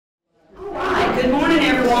Good morning,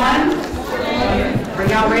 everyone. Are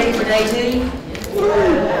y'all ready for day 2? All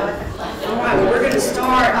right, well, we're going to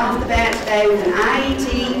start off the bat today with an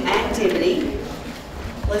IET activity.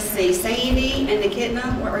 Let's see, Sandy and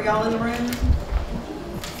Nikitna, are y'all in the room?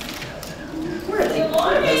 Where are they?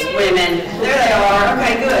 Those women. There they are.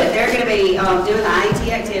 Okay, good. They're going to be doing the IET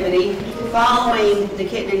activity. Following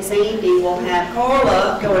Nikitna and Sandy, we'll have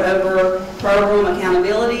Carla going over program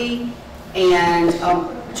accountability and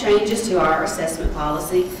changes to our assessment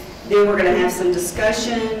policy. Then we're going to have some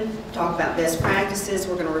discussion, talk about best practices.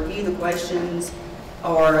 We're going to review the questions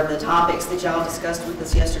or the topics that y'all discussed with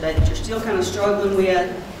us yesterday that you're still kind of struggling with.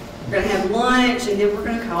 We're going to have lunch, and then we're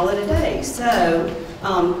going to call it a day. So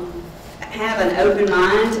have an open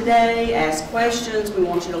mind today, ask questions. We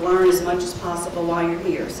want you to learn as much as possible while you're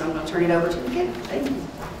here. So I'm going to turn it over to Nikitna. Thank you.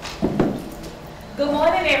 Good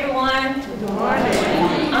morning, everyone. Good morning.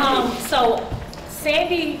 So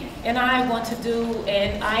Sandy and I want to do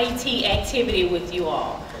an IET activity with you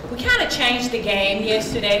all. We kind of changed the game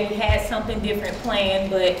yesterday. We had something different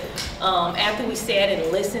planned, but after we sat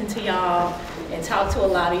and listened to y'all and talked to a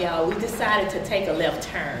lot of y'all, we decided to take a left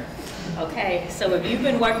turn. Okay, so if you've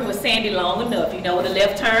been working with Sandy long enough, you know what a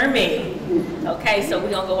left turn means. Okay, so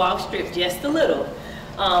we're gonna go off script just a little.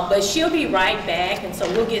 But she'll be right back, and so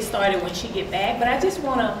we'll get started when she get back. But I just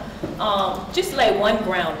wanna just lay one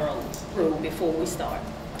ground rule before we start.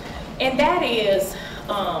 And that is,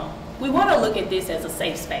 we wanna look at this as a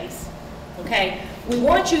safe space, okay? We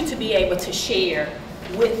want you to be able to share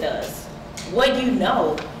with us what you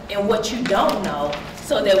know and what you don't know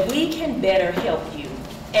so that we can better help you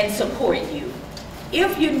and support you.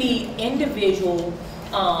 If you need individual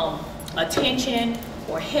attention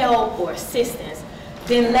or help or assistance,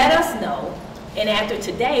 then let us know. And after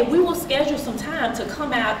today, we will schedule some time to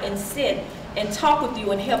come out and sit and talk with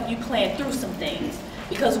you and help you plan through some things.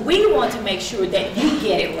 Because we want to make sure that you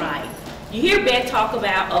get it right. You hear Beth talk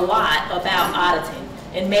about a lot about auditing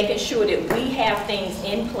and making sure that we have things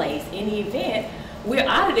in place in the event we're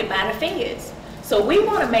audited by the feds. So we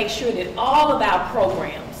want to make sure that all of our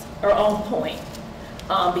programs are on point.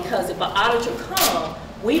 Because if an auditor comes,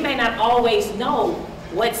 we may not always know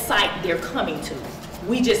what site they're coming to.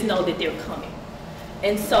 We just know that they're coming.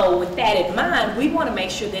 And so with that in mind, we want to make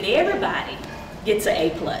sure that everybody gets an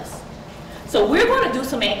A+. So we're going to do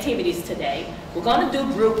some activities today. We're going to do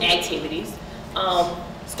group activities.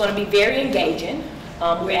 It's going to be very engaging.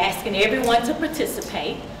 We're asking everyone to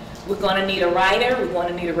participate. We're going to need a writer, we're going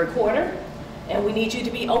to need a recorder, and we need you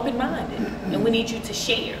to be open-minded, and we need you to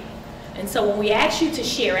share. And so when we ask you to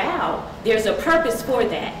share out, there's a purpose for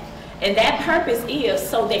that. And that purpose is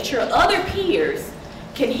so that your other peers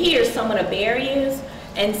can hear some of the barriers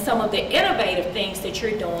and some of the innovative things that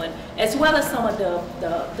you're doing, as well as some of the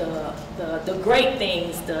great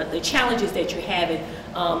things, the challenges that you're having,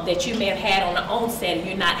 that you may have had on the onset and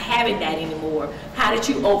you're not having that anymore. How did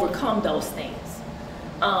you overcome those things?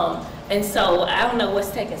 And so I don't know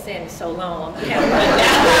what's taking Sandy so long. I'm kind of run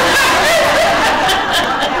down.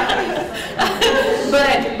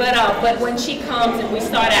 but when she comes and we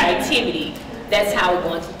start our activity, that's how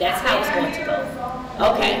it's going to go.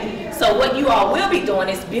 Okay. So what you all will be doing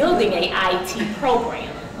is building a IET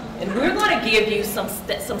program, and we're going to give you some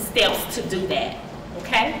steps to do that.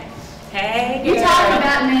 Okay. Hey, girl. You talking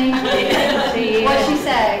about me? What'd she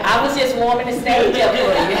say? I was just warming the stage up for you.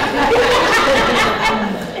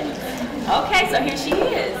 Okay, so here she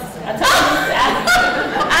is. I told her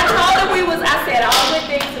I said all good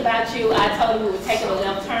things about you. I told her we were taking a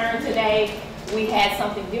left turn today. We had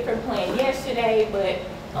something different planned yesterday, but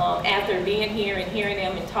after being here and hearing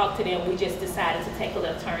them and talk to them, we just decided to take a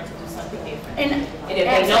left turn to do something different. And if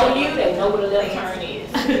they know you, they know what a left turn is.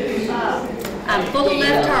 I'm full of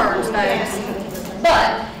left turns, folks.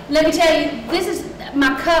 But let me tell you,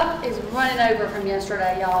 my cup is running over from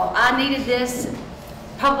yesterday, y'all. I needed this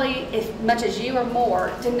probably as much as you or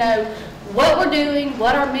more to know what we're doing,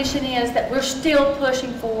 what our mission is, that we're still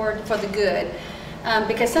pushing forward for the good.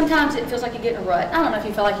 Because sometimes it feels like you get in a rut. I don't know if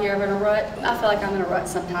you feel like you're ever in a rut. I feel like I'm in a rut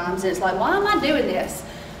sometimes. And it's like, why am I doing this?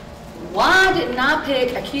 Why didn't I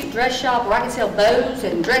pick a cute dress shop where I could sell bows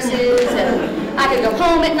and dresses and I could go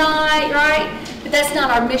home at night, right? But that's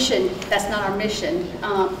not our mission. That's not our mission.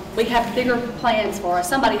 We have bigger plans for us.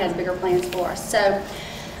 Somebody has bigger plans for us. So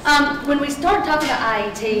when we start talking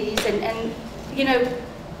about IETs and you know,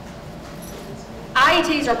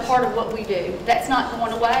 IETs are part of what we do. That's not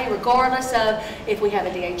going away regardless of if we have a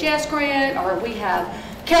DHS grant or we have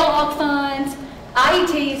Kellogg funds.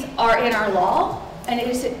 IETs are in our law, and it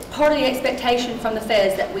is part of the expectation from the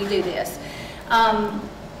feds that we do this.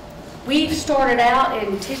 We've started out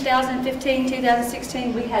in 2015,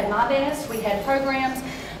 2016, we had My Best, we had programs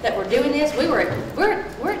that were doing this. We're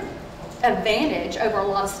advantage over a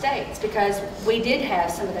lot of states because we did have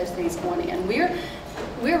some of those things going in.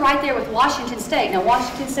 We're right there with Washington State. Now,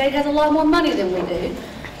 Washington State has a lot more money than we do.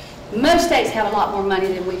 Most states have a lot more money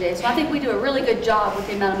than we do, so I think we do a really good job with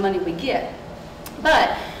the amount of money we get.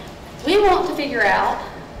 But we want to figure out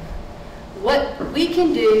what we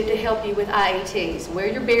can do to help you with IETs, where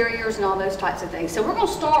your barriers and all those types of things. So we're going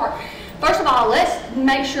to start, first of all, let's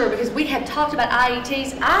make sure, because we have talked about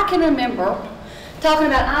IETs. I can remember talking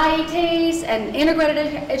about IETs and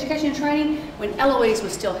integrated education and training when Eloise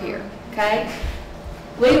was still here, okay?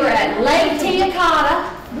 We were at Lake Tiacata.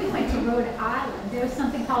 We went to Rhode Island. There was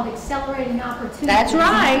something called Accelerating Opportunity. That's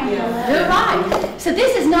right. You're right. So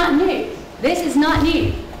this is not new. This is not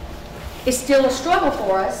new. It's still a struggle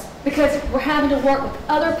for us because we're having to work with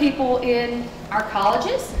other people in our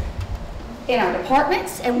colleges, in our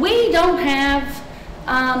departments, and we don't have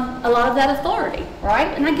a lot of that authority, right?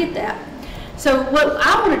 And I get that. So what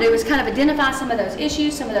I want to do is kind of identify some of those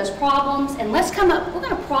issues, some of those problems, and let's come up, we're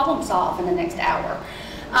going to problem solve in the next hour.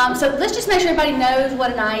 So let's just make sure everybody knows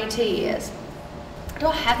what an IET is. Do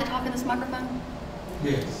I have to talk in this microphone?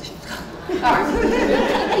 Yes. All right.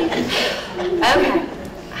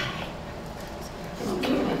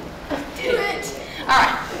 Okay. Do it. All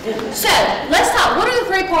right. So let's talk. What are the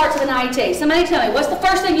three parts of an IET? Somebody tell me, what's the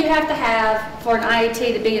first thing you have to have for an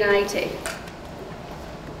IET to be an IET?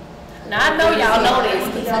 Now, I know y'all know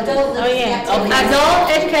this. Oh, yeah. Okay. Adult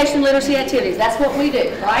education literacy activities. That's what we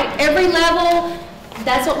do, right? Every level,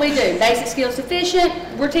 that's what we do. Basic skills sufficient.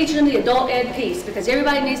 We're teaching them the adult ed piece because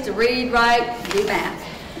everybody needs to read, write, do math.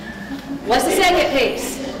 What's the second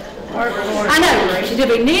piece? I know. Do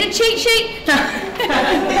we need a cheat sheet? Second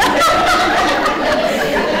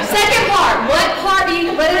part.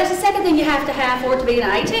 What is the second thing you have to have for it to be an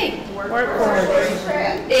IET? Workforce.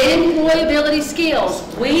 Employability skills.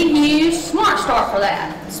 We use Smart Start for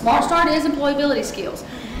that. Smart Start is employability skills.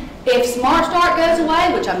 If Smart Start goes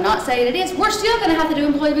away, which I'm not saying it is, we're still going to have to do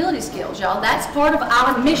employability skills, y'all. That's part of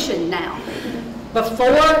our mission now.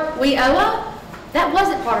 Before we OA, that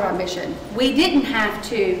wasn't part of our mission. We didn't have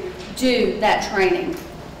to do that training.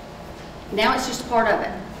 Now it's just a part of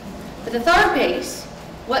it. But the third piece,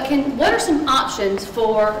 what are some options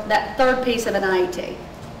for that third piece of an IET?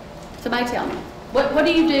 Somebody tell me. What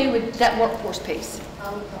do you do with that workforce piece?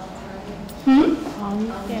 On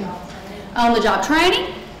the job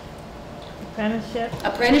training?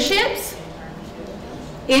 Apprenticeships?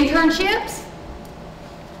 Internships?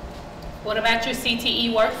 What about your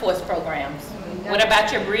CTE workforce programs? What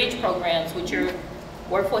about your bridge programs with your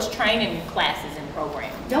workforce training classes and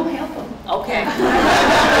programs? Don't help them. Okay.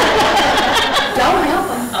 Don't help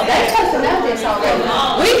them. They're supposed to know this already.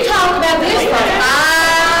 We've talked about this for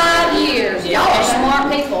 5 years. Y'all are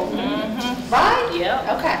smart people. Right?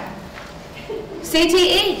 Yeah. Okay.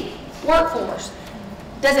 CTE, workforce.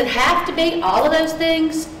 Does it have to be all of those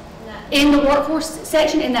things in the workforce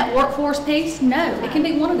section, in that workforce piece? No, it can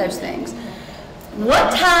be one of those things.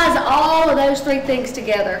 What ties all of those three things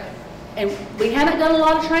together? And we haven't done a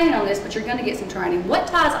lot of training on this, but you're going to get some training. What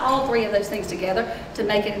ties all three of those things together to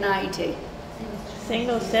make it an IET?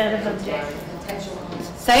 Single set of objectives.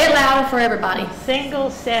 Say it louder for everybody.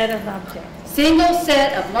 Single set of objectives. Single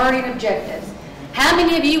set of learning objectives. How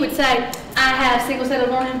many of you would say, I have single set of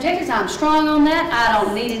learning objectives, I'm strong on that, I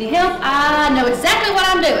don't need any help, I know exactly what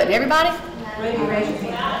I'm doing? Everybody?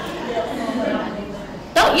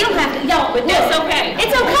 You don't have to, y'all, but It's okay.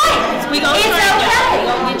 It's okay. We're going to It's okay.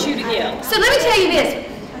 We're going to get you together. So let me tell you this.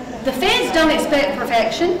 The feds don't expect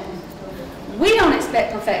perfection. We don't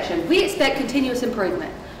expect perfection. We expect continuous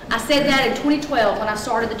improvement. I said that in 2012 when I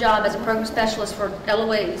started the job as a program specialist for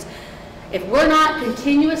Eloise. If we're not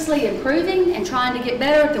continuously improving and trying to get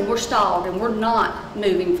better, then we're stalled and we're not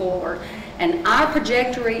moving forward. And our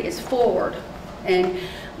trajectory is forward. And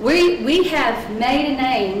we have made a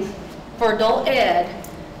name for adult ed.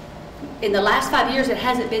 In the last 5 years, it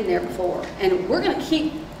hasn't been there before. And we're going to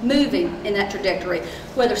keep moving in that trajectory.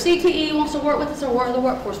 Whether CTE wants to work with us or whether the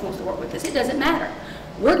workforce wants to work with us, it doesn't matter.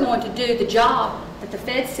 We're going to do the job that the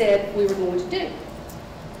Fed said we were going to do.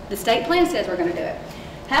 The state plan says we're going to do it.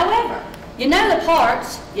 However, you know the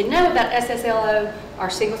parts, you know about SSLO, our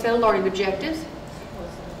single set of learning objectives.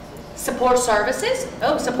 Support services.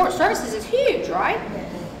 Oh, support services is huge, right?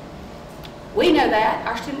 We know that.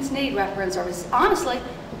 Our students need wraparound services. Honestly,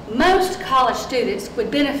 most college students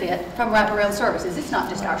would benefit from wraparound services. It's not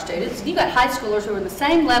just our students. You've got high schoolers who are in the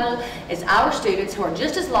same level as our students who are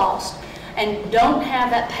just as lost and don't have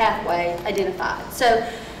that pathway identified. So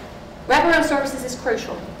wraparound services is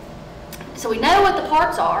crucial. So we know what the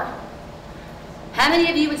parts are. How many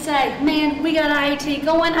of you would say, man, we got IET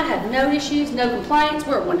going, I have no issues, no complaints,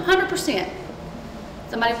 we're 100%.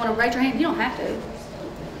 Somebody want to raise your hand? You don't have to.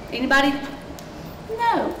 Anybody?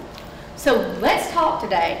 No. So let's talk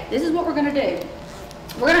today. This is what we're going to do.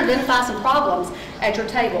 We're going to identify some problems at your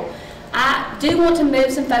table. I do want to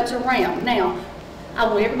move some folks around. Now, I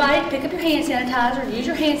want everybody to pick up your hand sanitizer, use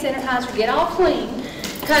your hand sanitizer, get all clean,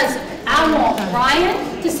 because I want Ryan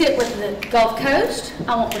to sit with the Gulf Coast,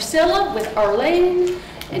 I want Priscilla with Arlene,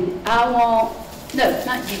 and I want, no,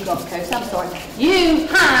 not you Gulf Coast, I'm sorry, you,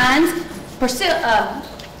 Hines, Priscilla,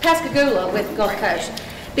 Pascagoula with Gulf Coast,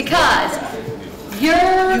 because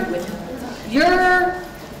your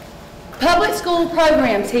public school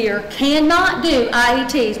programs here cannot do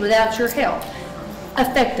IETs without your help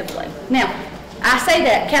effectively. Now, I say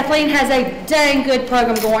that Kathleen has a dang good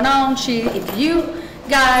program going on. If you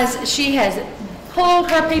guys, she has pulled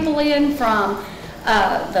her people in from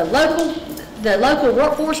the local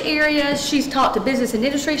workforce areas. She's talked to business and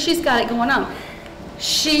industry. She's got it going on.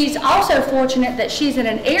 She's also fortunate that she's in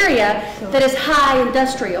an area that is high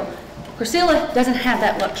industrial. Priscilla doesn't have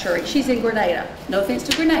that luxury. She's in Grenada. No offense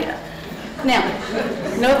to Grenada. Now,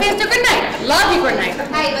 no offense to Grenada. Love you, Grenada.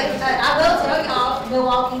 Hey, but I will tell y'all,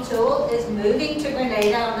 Milwaukee Tool is moving to Grenada.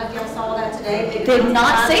 I don't know if y'all saw that today. Did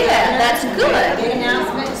not see that. That's good. Big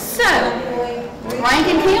announcement. So,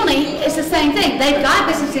 Rankin County is the same thing. They've got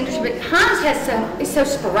business industry, but Hines has it's so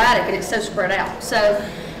sporadic and it's so spread out. So,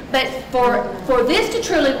 but for this to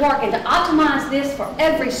truly work and to optimize this for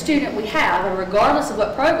every student we have, and regardless of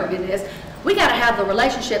what program it is, we got to have the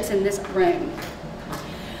relationships in this room.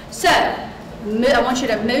 So, I want you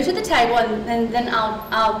to move to the table, and then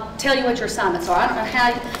I'll tell you what your assignments are. I don't know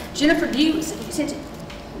how, Jennifer, do you, since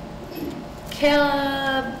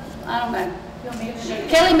Caleb, I don't know.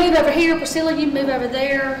 Kelly, move over here. Priscilla, you move over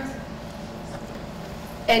there.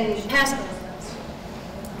 And pass.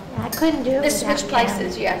 I couldn't do it. Let's switch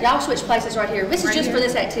places. Yeah, y'all switch places right here. This is just for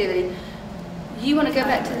this activity. You want to go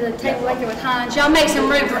back to the table right here with Hines? Y'all make some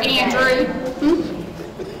room for Andrew. Hmm?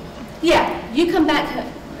 Yeah, you come back.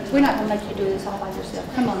 We're not going to make you do this all by yourself.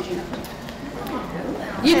 Come on, Jennifer.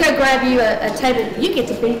 You go grab you a table. You get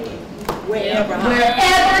to be wherever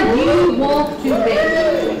you want to be.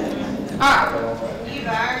 All right. You've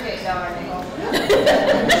earned it, darling.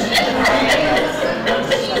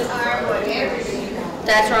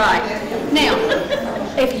 That's right. Now,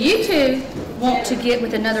 if you two want to get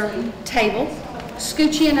with another table,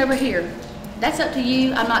 scooch in over here. That's up to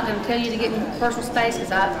you. I'm not going to tell you to get in personal space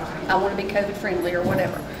because I want to be COVID friendly or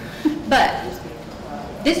whatever. But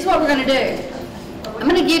this is what we're going to do. I'm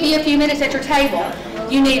going to give you a few minutes at your table.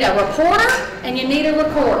 You need a reporter and you need a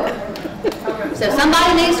recorder. So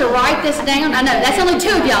somebody needs to write this down. I know, that's only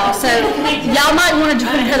two of y'all, so y'all might want to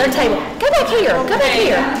join another table. Go back here. Go back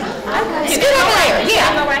here. Scoot over there.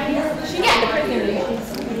 Yeah.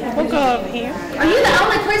 We'll go over here. Are you the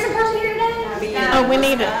only prison person here today? Oh, we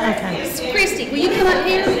need it. Okay. Christy, will you come up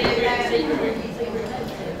here?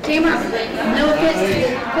 Tamara, no offense to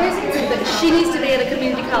prison, but she needs to be at a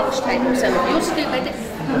community college table. So if you'll scoot back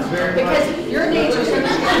there, because your needs are so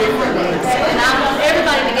much different needs, and I want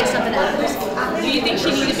everybody to get something out of this. Do you think she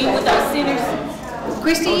needs to be with those sinners?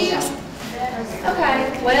 Christy is? Okay,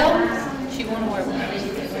 well, She want to work with me.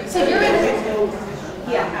 so you're in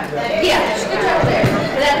yeah, scoot over there.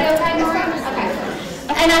 Would that be okay, Maureen? Okay.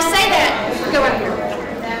 And I say that, go right here.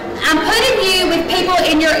 I'm putting you with people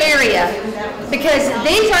in your area because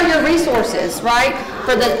these are your resources, right,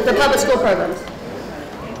 for the public school programs.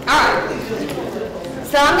 All right.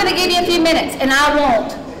 So I'm going to give you a few minutes, and I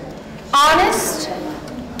want honest,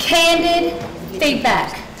 candid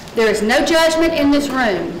feedback. There is no judgment in this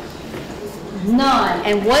room. None.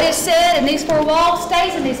 And what is said in these four walls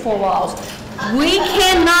stays in these four walls. We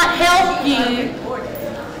cannot help you.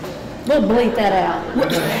 We'll bleep that out.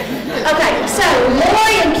 Okay, so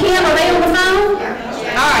Lori and Kim, are they on the phone?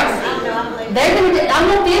 All right. I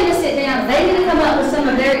want them to sit down. They're going to come up with some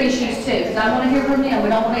of their issues too, because I want to hear from them. We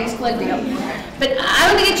don't want to exclude them. But I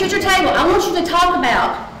want to get you at your table. I want you to talk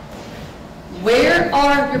about where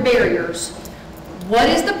are your barriers? What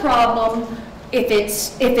is the problem? If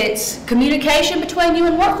it's communication between you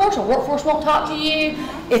and workforce, or workforce won't talk to you.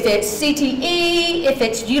 If it's CTE, if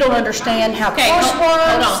it's you don't understand how course works. Hold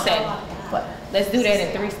on a second. What? Let's do that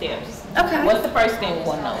in 3 steps. Okay. What's the first thing we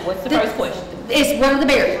want to know? What's the first question? It's what are the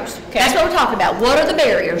barriers? Okay. That's what we're talking about. What are the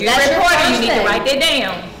barriers? You're a reporter, you need to write that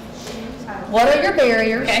down. What are your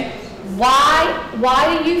barriers? Okay.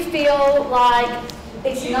 Why do you feel like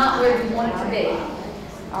it's not where you want it to be?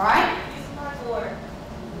 All right?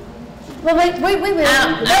 Well, we will.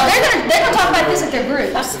 They're gonna talk about this at their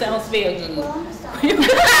group. That sounds very good. No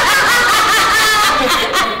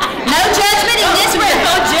judgment in this room.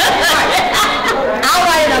 No judgment. I'll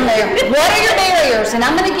write it on there. What are your barriers? And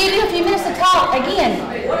I'm gonna give you a few minutes to talk. Again,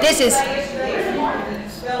 this is.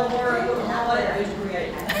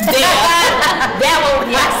 That will,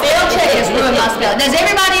 spell check has ruined my spell. Does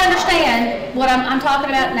everybody understand what I'm talking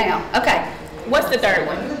about now? Okay. What's the third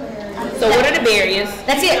one? So what are the barriers?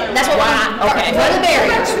 That's it. That's what Okay. What are the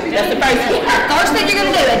barriers? That's the first one. First thing you're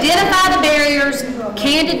gonna do, identify the barriers,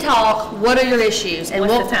 candid talk, what are your issues? And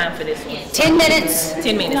What's the time for this one? 10 minutes.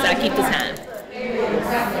 10 minutes, I keep the time.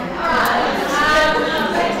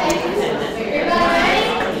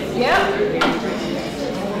 Yeah.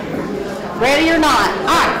 Ready or not? All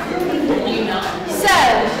right. So,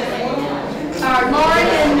 our Lori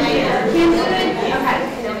and Kim, okay.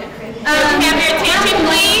 May we have your attention,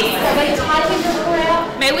 please?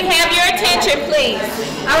 May we have your attention, please?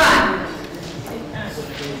 All right.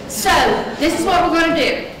 So, this is what we're going to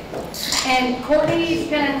do. And Courtney's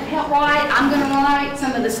going to help write. I'm going to write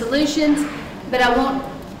some of the solutions, but I want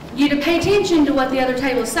you to pay attention to what the other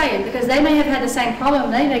table is saying, because they may have had the same problem.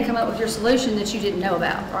 They may come up with your solution that you didn't know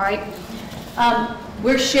about, right?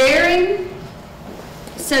 We're sharing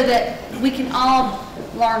so that we can all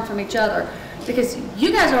learn from each other, because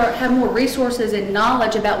you guys have more resources and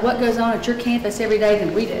knowledge about what goes on at your campus every day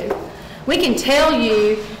than we do. We can tell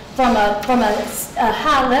you from a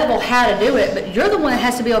high level how to do it, but you're the one that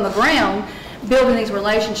has to be on the ground building these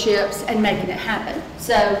relationships and making it happen.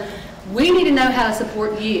 So we need to know how to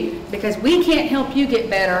support you, because we can't help you get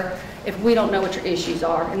better if we don't know what your issues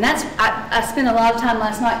are. And that's, I spent a lot of time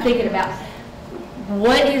last night thinking about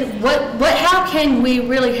how can we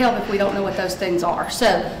really help if we don't know what those things are.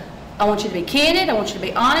 So I want you to be candid, I want you to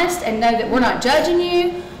be honest, and know that we're not judging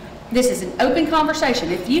you. This is an open conversation.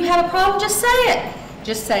 If you have a problem, just say it.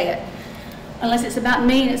 Just say it. Unless it's about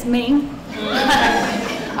me and it's mean. All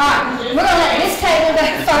right, we're going to let this table go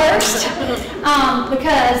first,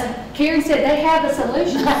 because Karen said they have the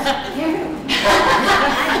solution. All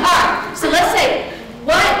right, so let's see.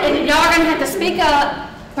 And y'all are going to have to speak up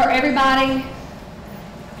for everybody.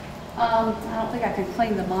 I don't think I can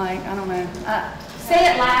clean the mic. I don't know. Say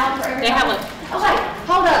it loud for everybody. They have Okay,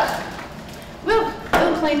 hold up. We'll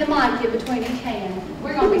clean the mic in between each hand.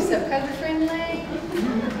 We're going to be so COVID friendly.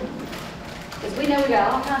 Because we know we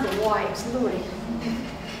got all kinds of wipes. Lordy.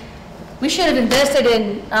 We should have invested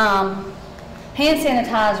in hand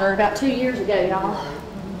sanitizer about 2 years ago, y'all.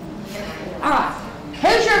 All right.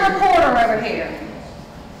 Who's your reporter over here?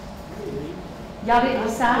 Y'all didn't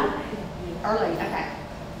decide? Early, okay.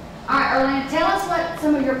 All right, Erlene, tell us what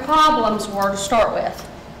some of your problems were to start with.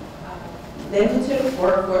 Limited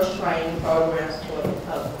workforce training programs for the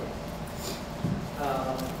public.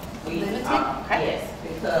 Yes,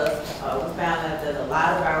 because we found out that a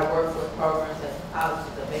lot of our workforce programs at the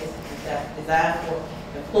colleges are basically designed for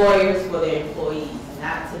employers, for their employees,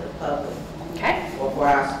 not to the public. Okay. Or for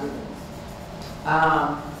our students.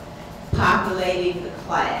 Populating the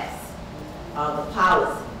class, the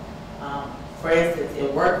policy. For instance,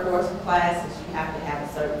 in workforce classes, you have to have a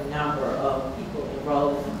certain number of people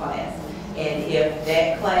enrolled in the class. And if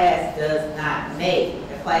that class does not make,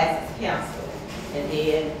 the class is canceled. And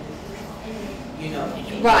then, you know.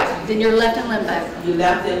 Right, then you're left in limbo. You're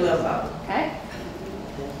left in limbo. Okay.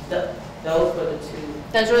 Those were the two.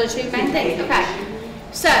 Those were the two main things. Okay.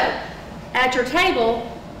 So, at your table,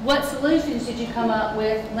 what solutions did you come up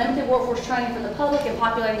with? Limited workforce training for the public and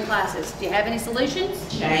populating classes. Do you have any solutions?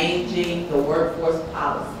 Changing the workforce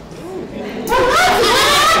policy. Hey,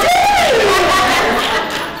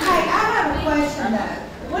 I have a question though.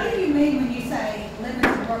 What do you mean when you say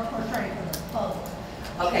limited workforce training for the public?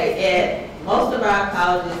 Okay, at most of our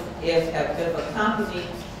colleges, if a company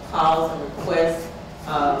calls and requests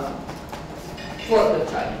forklift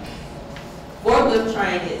training. Forklift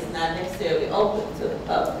training is not necessarily open to the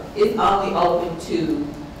public. It's only open to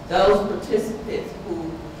those participants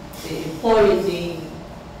who the employer deems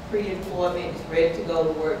pre-employment is ready to go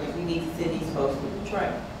to work, and we need to send these folks to the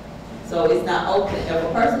training. So it's not open. If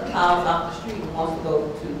a person calls off the street and wants to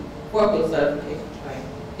go to forklift certification training,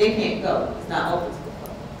 they can't go. It's not open to the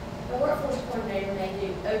public. The workforce coordinator may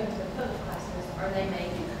do open to the public classes, or they may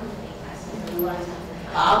do company classes, or a lot of times.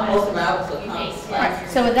 Most of ours are company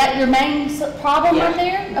classes. So is that your main problem right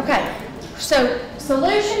there? Okay. So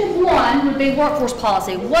solution one would be workforce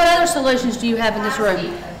policy. What other solutions do you have in this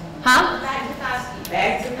room? Huh? Back to 5 students.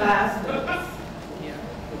 Back to 5 students.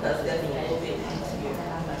 Because that's a little bit easier.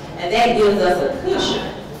 And that gives us a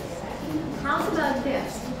cushion. How's about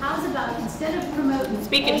this? How's about instead of promoting?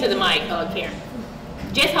 Speaking to the mic, Karen.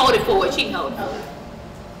 Just hold it forward. She can hold it.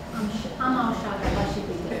 I'm all shot up. I should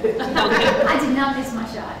be good. Okay. I did not miss my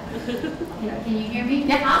shot. Can you hear me?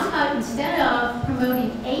 Yeah. Also, instead of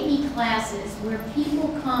promoting AE classes where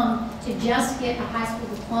people come to just get a high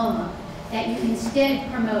school diploma, that you instead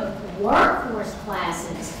promote workforce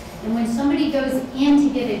classes. And when somebody goes in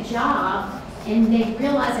to get a job and they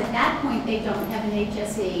realize at that point they don't have an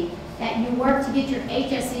HSE, that you work to get your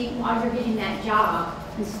HSE while you're getting that job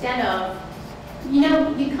instead of, you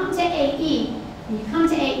come to AE, and you come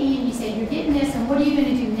to AE and you say, you're getting this, and what are you going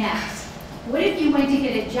to do next? What if you went to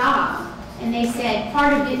get a job and they said,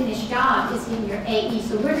 part of getting this job is getting your AE,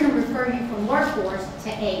 so we're going to refer you from workforce to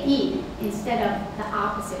AE instead of the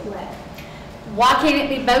opposite way? Why can't it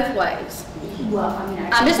be both ways? Well,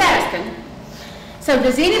 I'm just asking. So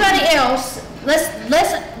does anybody else,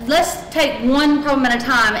 let's take one problem at a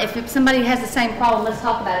time. If somebody has the same problem, let's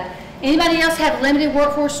talk about it. Anybody else have limited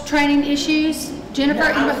workforce training issues? Jennifer? No,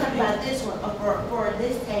 I was talking about this one, for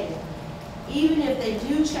this table. Even if they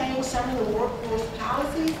do change some of the workforce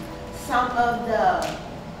policies, some of the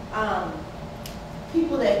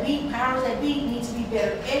people that beat, powers that beat, need to be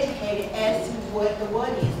better educated as to what the what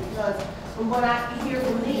is. Because from what I hear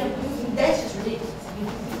from them, that's just ridiculous.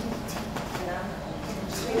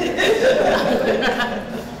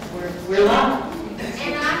 We're live.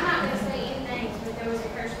 And I'm not going to say anything, but there was a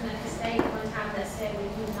person at the state one time that said we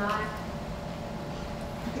do not.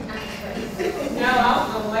 No,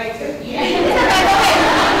 I'm gonna wait till.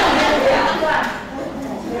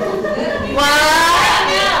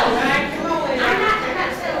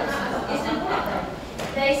 It's important.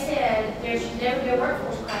 They said there should never be a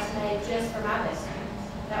workforce class made just for my best friends.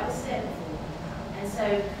 That was said before. And so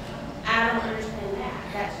I don't understand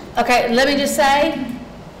that. Okay, let me just say,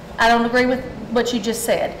 I don't agree with what you just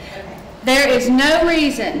said. There is no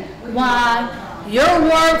reason why your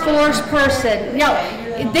workforce person,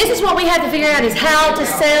 this is what we have to figure out is how to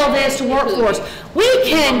sell this to workforce. We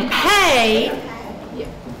can pay,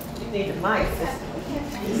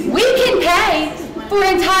 we can pay for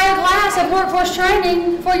an entire class of workforce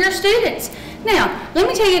training for your students. Now, let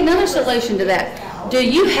me tell you another solution to that. Do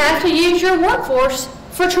you have to use your workforce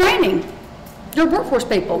for training? Your workforce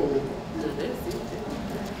people?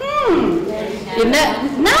 No,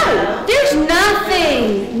 there's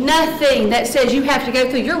nothing that says you have to go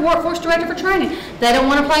through your workforce director for training. They don't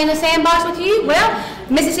want to play in the sandbox with you? Well,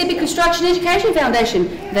 Mississippi Construction Education Foundation,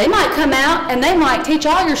 they might come out and they might teach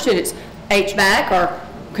all your students HVAC or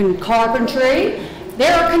carpentry.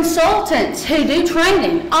 There are consultants who do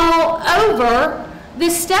training all over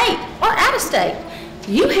this state or out of state.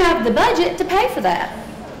 You have the budget to pay for that.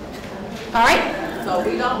 All right? So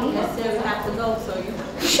we don't necessarily have to go, so you.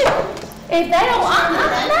 Sure. If they don't,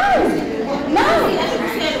 no.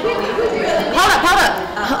 Hold up.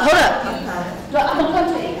 I'm going to come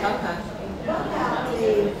to you. What about the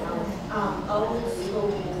old school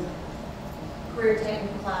career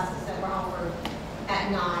technical classes that were offered at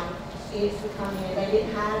night? Students would come in, they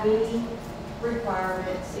didn't have any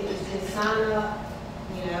requirements, it was just sign up,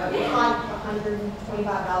 it was like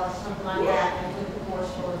 $125, something like that, and took the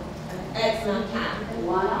course for an X amount of time.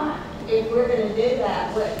 Why not? If we're going to do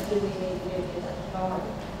that, what do we need to do to get that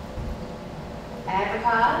started?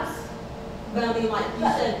 Advertise. But I mean, like you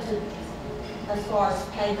said, as far as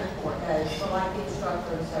payment for it goes, for like the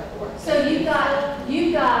instructor and so forth. So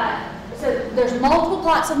so there's multiple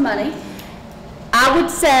pots of money. I would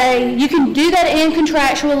say you can do that in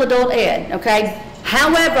contractual adult ed, okay?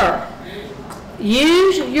 However,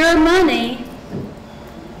 use your money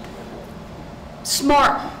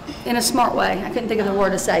in a smart way. I couldn't think of the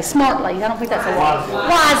word to say. Smartly. I don't think that's a word.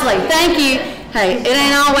 Wisely. Thank you. Hey, it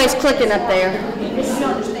ain't always clicking up there.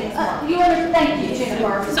 Thank you,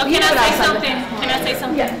 Jennifer. So can I say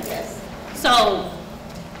something? Yes. So,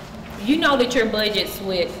 you know that your budgets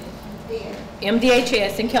with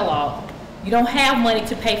MDHS and Kellogg, you don't have money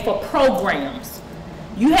to pay for programs.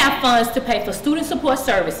 You have funds to pay for student support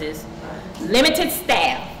services, limited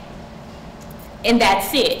staff, and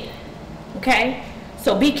that's it. Okay?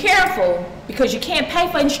 So be careful, because you can't pay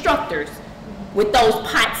for instructors with those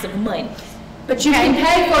pots of money. But you can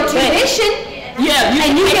pay for tuition. Yeah,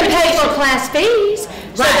 and you can pay for class fees.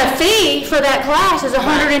 So the fee for that class is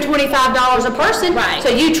 $125 a person. Right. So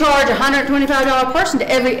you charge $125 a person to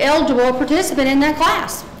every eligible participant in that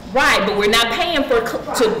class. Right, but we're not paying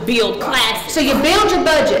to build classes. So you build your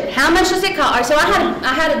budget. How much does it cost? So I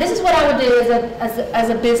had this is what I would do as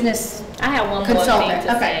a business I have one consultant. more thing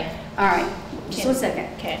to okay. say. All right. Just 1 second.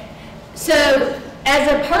 Okay. So as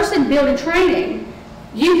a person building training,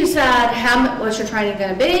 you decide what's your training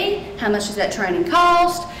going to be, how much does that training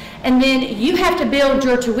cost, and then you have to build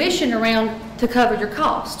your tuition around to cover your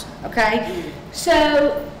cost, okay?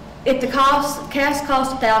 So if the cost costs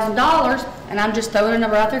 $1,000, and I'm just throwing a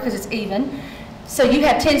number out there because it's even, so you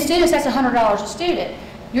have 10 students, that's $100 a student.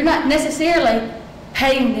 You're not necessarily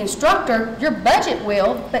paying the instructor, your budget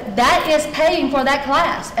will, but that is paying for that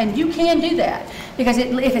class, and you can do that because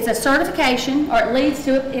if it's a certification or it leads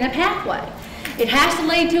to it in a pathway, it has to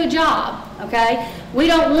lead to a job, okay? We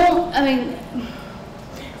don't want, I mean,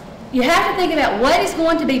 you have to think about what is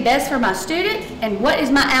going to be best for my student and what is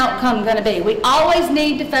my outcome going to be. We always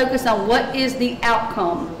need to focus on what is the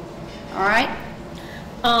outcome, all right?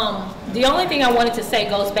 The only thing I wanted to say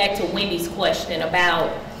goes back to Wendy's question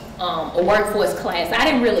about a workforce class. I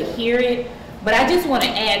didn't really hear it, but I just want to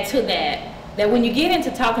add to that when you get into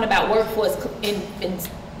talking about workforce, in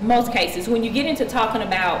most cases, when you get into talking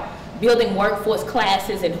about building workforce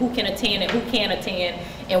classes and who can attend and who can't attend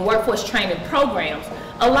and workforce training programs,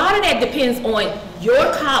 a lot of that depends on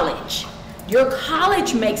your college. Your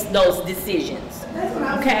college makes those decisions,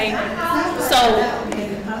 okay?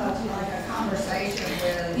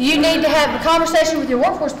 You need to have a conversation with your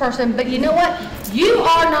workforce person, but you know what? You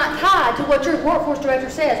are not tied to what your workforce director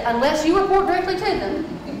says unless you report directly to them.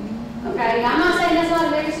 Okay, I'm not saying that's not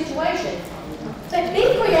in every situation, but be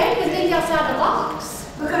creative and think outside the box.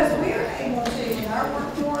 Because we're able to, in our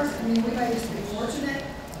workforce, I mean, we may just be fortunate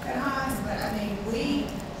at Hines, but I mean,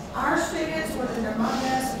 our students, whether they're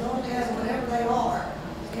MyBest, adult test, whatever they are,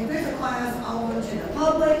 if there's a class open to the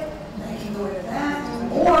public, they can go to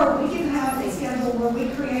that, or we can have a schedule where we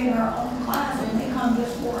create our own class and they come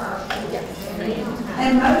just for our students.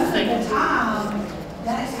 And most of the time,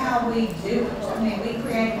 that's how we do it. I mean, we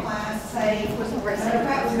create a class, say, matter of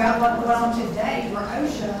fact, we've got one going on today for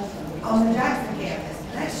OSHA on the Jackson campus.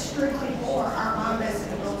 That's strictly for our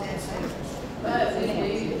MyBest and adult test students. But we do,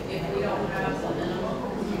 if we don't have the minimum,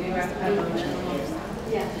 we do have to have a minimum.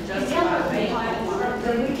 Yeah. To justify paying for it,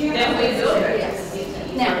 then we do it. Yes.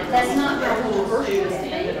 Now, that's not how we work.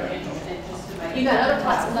 You got other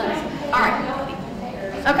plots of money. All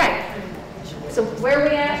right. Okay. So where are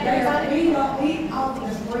we at, everybody? We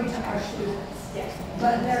always agree to our students,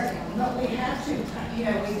 but we have to, you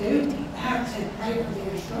know, we do have to pay for the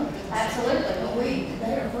instructors. Absolutely. But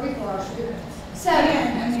they are free for our students. So,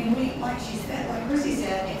 and I mean, like she said, like Chrissy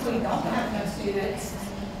said, if we don't have enough students,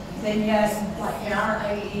 then yes, like in our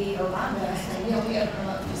AE or MyBest, then we open them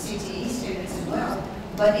up to CTE students as well.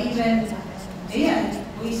 But even then,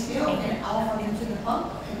 we still can offer them to the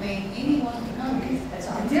public. I mean, anyone can come.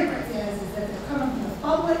 The difference is that they're coming from the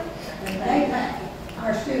public and they pay.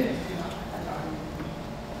 Our students do not.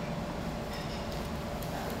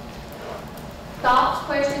 thoughts,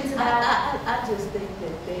 questions about? I just think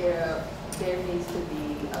that there needs to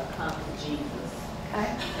be a come to Jesus.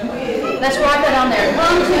 Okay. Let's write that on there.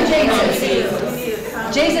 Come to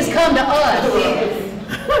Jesus. Jesus, come to us.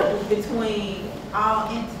 Between all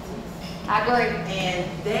entities. I agree.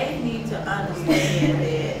 And they need to understand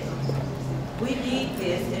that we need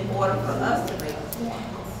this in order for us to make a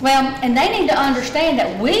point. Well, and they need to understand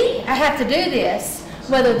that we have to do this,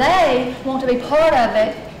 whether they want to be part of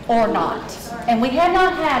it or not. And we have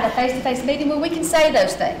not had a face-to-face meeting where we can say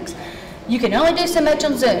those things. You can only do so much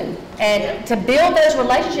on Zoom. And to build those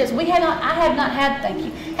relationships, I have not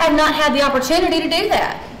had the opportunity to do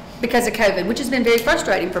that because of COVID, which has been very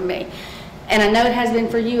frustrating for me. And I know it has been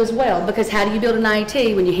for you as well, because how do you build an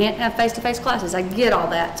IET when you can't have face-to-face classes? I get all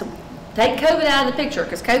that. So take COVID out of the picture,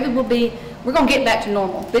 because COVID we're going to get back to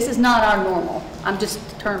normal. This is not our normal. I'm just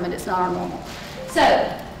determined it's not our normal.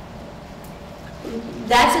 So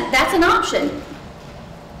that's an option,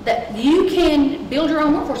 that you can build your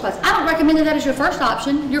own workforce class. I don't recommend that as your first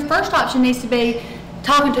option. Your first option needs to be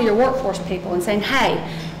talking to your workforce people and saying, hey,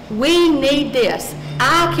 we need this.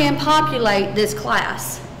 I can populate this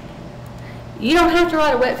class. You don't have to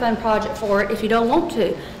write a wet fund project for it if you don't want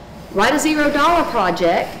to. Write a $0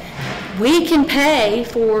 project. We can pay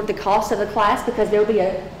for the cost of the class because there will be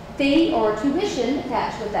a fee or a tuition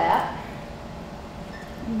attached with that.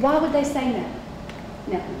 Why would they say no?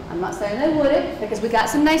 No, I'm not saying they wouldn't, because we got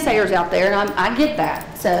some naysayers out there, and I get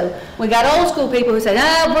that. So we got old school people who say,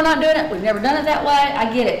 no, we're not doing it. We've never done it that way.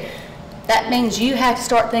 I get it. That means you have to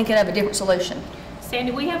start thinking of a different solution.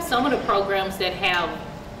 Sandy, we have some of the programs that have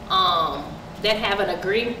an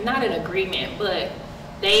agreement, not an agreement, but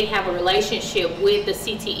they have a relationship with the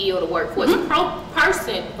CTE or the workforce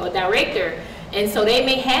person or director, and so they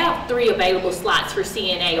may have 3 available slots for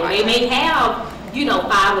CNA, or they may have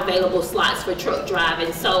 5 available slots for truck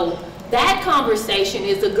driving. So that conversation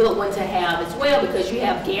is a good one to have as well, because you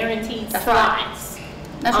have guaranteed slots.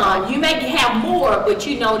 That's right. You may have more, but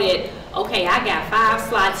you know that okay, I got 5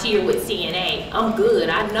 slots here with CNA. I'm good.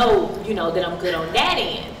 I know, you know, that I'm good on that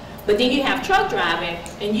end. But then you have truck driving,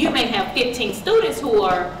 and you may have 15 students who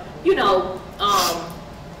are, you know,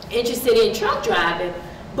 interested in truck driving,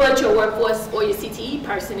 but your workforce or your CTE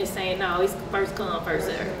person is saying, no, it's first come, first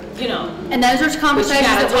serve, you know. And those are conversations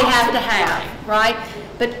that we have to have, right?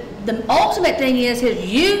 But the ultimate thing is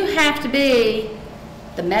you have to be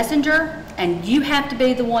the messenger, and you have to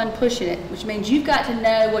be the one pushing it, which means you've got to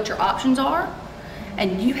know what your options are,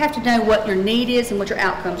 and you have to know what your need is and what your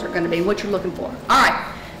outcomes are going to be, what you're looking for. All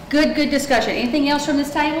right, good discussion. Anything else from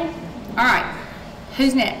this table? All right,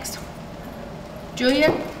 who's next?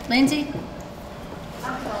 Julia, Lindsay?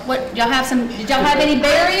 What, y'all have some, did y'all have any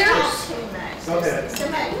barriers? Go ahead.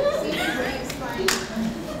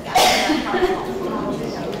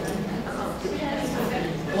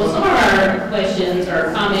 Well, some of our questions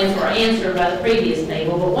or comments were answered by the previous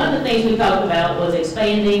table, but one of the things we talked about was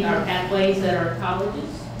expanding our pathways at our colleges.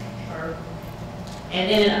 And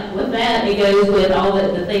then with that, it goes with all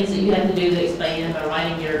the things that you have to do to expand by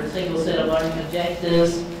writing your single set of learning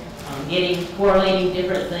objectives, correlating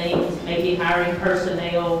different things, maybe hiring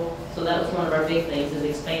personnel. So that was one of our big things, is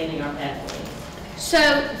expanding our pathways. So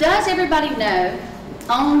does everybody know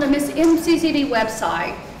on the MCCB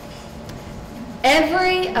website,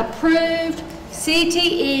 every approved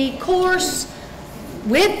CTE course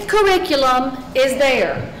with curriculum is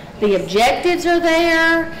there. The objectives are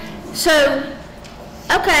there. So,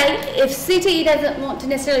 okay, if CTE doesn't want to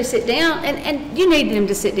necessarily sit down, and you need them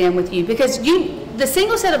to sit down with you, because the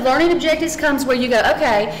single set of learning objectives comes where you go,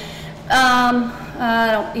 okay,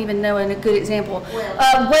 I don't even know a good example.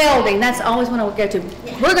 Welding, that's always what I would go to.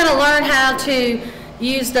 We're going to learn how to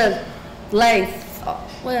use the lathe.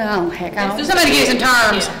 Well, heck, I don't. Somebody use some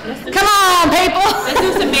terms. Yeah. Come on, people. Let's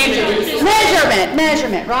do some measurement.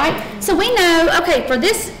 Measurement, right? So we know, okay, for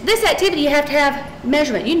this activity, you have to have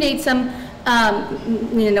measurement. You need some,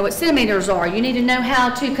 you know what centimeters are. You need to know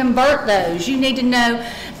how to convert those. You need to know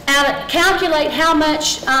how to calculate how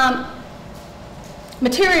much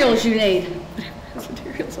materials you need.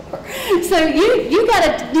 So you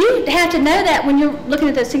have to know that when you're looking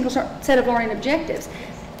at the single set of learning objectives.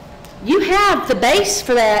 You have the base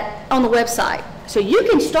for that on the website. So you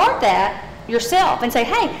can start that yourself and say,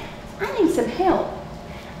 hey, I need some help.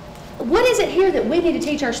 What is it here that we need to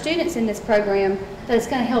teach our students in this program that's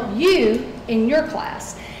going to help you in your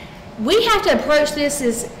class? We have to approach this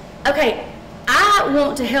as, okay, I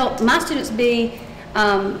want to help my students be...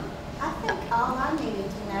 I think all I needed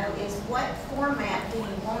to know is what format do you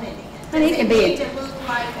want it in? And it can be need to look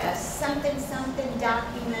like a something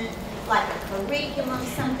document, like a curriculum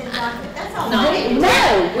something document? That's all I needed to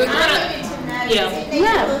know. We're gonna, I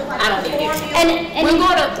don't need it.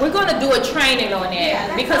 And we're gonna do a training on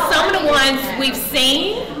that, because some of the ones we've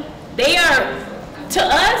seen, they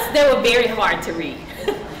were very hard to read.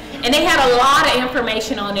 And they had a lot of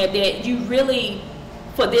information on there that you really,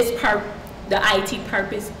 for the IET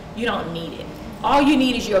purpose, you don't need it. All you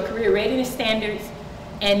need is your career readiness standards,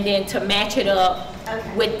 and then to match it up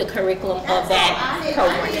with the curriculum of that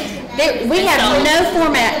program. We have no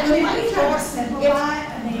format.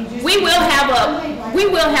 We will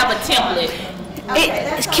have a template.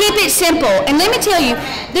 Keep it simple. And let me tell you,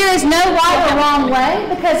 there is no right or wrong way,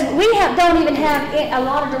 because we don't even have a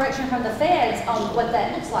lot of direction from the feds on what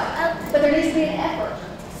that looks like. But there needs to be an effort,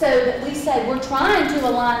 so that we say we're trying to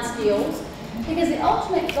align skills, because the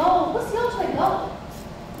ultimate goal, what's the ultimate goal?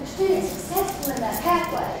 The student successful in that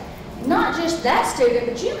pathway. Not just that student,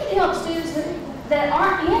 but you can help students that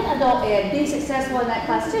aren't in adult ed be successful in that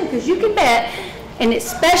class too, because you can bet, and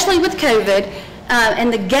especially with COVID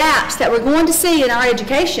and the gaps that we're going to see in our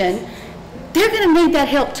education, they're going to need that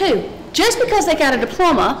help too. Just because they got a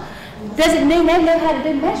diploma doesn't mean they know how to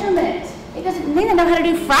do measurement. It doesn't mean they know how to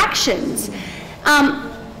do fractions.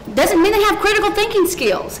 Doesn't mean they have critical thinking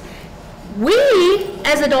skills. We,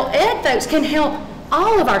 as adult ed folks, can help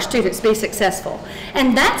all of our students be successful.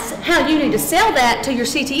 And that's how you need to sell that to your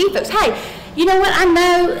CTE folks. Hey, you know what, I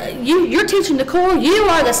know you're teaching the core, you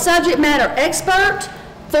are the subject matter expert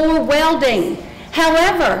for welding.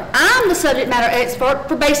 However, I'm the subject matter expert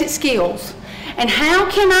for basic skills. And how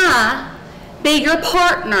can I be your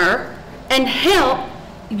partner and help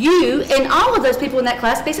you and all of those people in that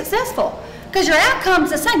class be successful? Because your outcome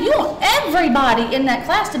is the same. You want everybody in that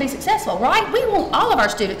class to be successful, right? We want all of our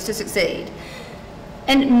students to succeed.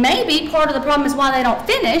 And maybe part of the problem is why they don't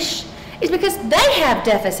finish is because they have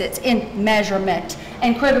deficits in measurement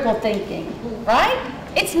and critical thinking, right?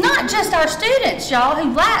 It's not just our students, y'all,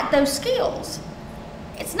 who lack those skills.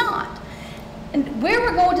 It's not. And where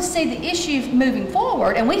we're going to see the issues moving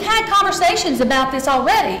forward, and we've had conversations about this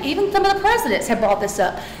already, even some of the presidents have brought this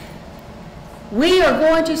up. We are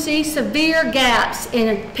going to see severe gaps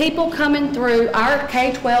in people coming through our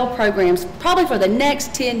K-12 programs probably for the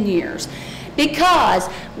next 10 years because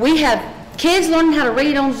we have kids learning how to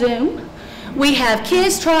read on Zoom. We have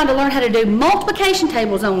kids trying to learn how to do multiplication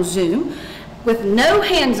tables on Zoom with no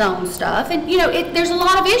hands-on stuff. And, you know, there's a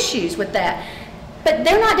lot of issues with that. But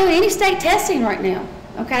they're not doing any state testing right now,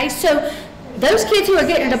 okay? So those kids who are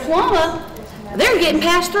getting a diploma, they're getting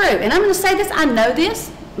passed through. And I'm going to say this, I know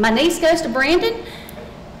this. My niece goes to Brandon.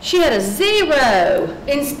 She had a 0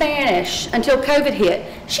 in Spanish until COVID hit.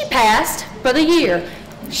 She passed for the year.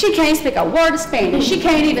 She can't speak a word of Spanish. She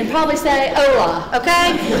can't even probably say hola,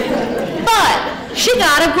 okay? But she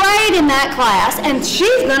got a grade in that class, and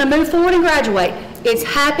she's going to move forward and graduate. It's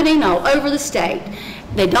happening all over the state.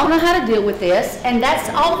 They don't know how to deal with this, and that's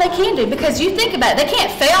all they can do, because you think about it, they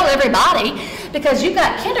can't fail everybody, because you've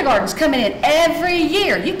got kindergartens coming in every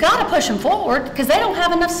year. You've got to push them forward, because they don't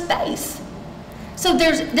have enough space. So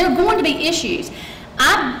there are going to be issues.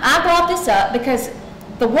 I brought this up because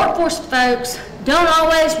the workforce folks don't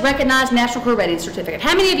always recognize National Career Readiness Certificate.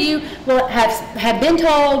 How many of you will have been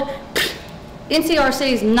told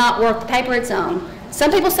NCRC is not worth the paper it's on?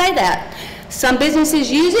 Some people say that. Some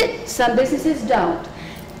businesses use it, some businesses don't.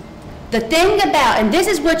 The thing about, and this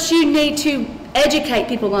is what you need to educate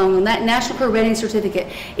people on that National Career Readiness Certificate,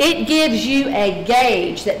 it gives you a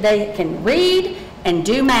gauge that they can read and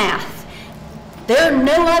do math. There are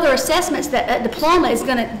no other assessments that a diploma is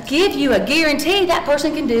going to give you a guarantee that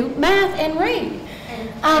person can do math and read.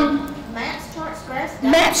 Maps, charts, graphs, diagrams.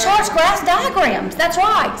 Maps, charts, graphs, diagrams, that's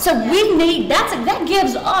right. So we need, that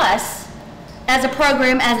gives us, as a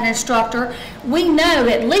program, as an instructor, we know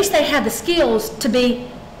at least they have the skills to be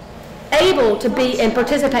able to be and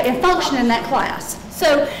participate and function in that class.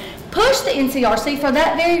 So push the NCRC for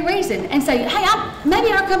that very reason and say, hey,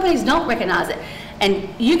 maybe our companies don't recognize it. And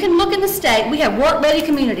you can look in the state, we have work-ready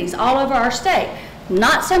communities all over our state.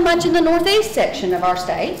 Not so much in the northeast section of our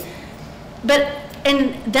state,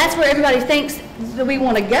 and that's where everybody thinks that we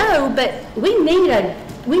want to go, but we need a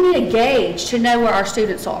gauge to know where our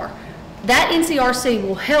students are. That NCRC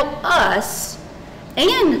will help us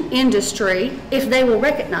and industry if they will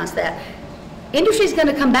recognize that. Industry's going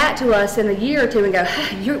to come back to us in a year or two and go,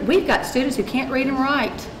 hey, we've got students who can't read and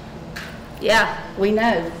write. Yeah, we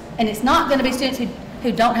know. And it's not going to be students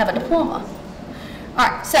who don't have a diploma. All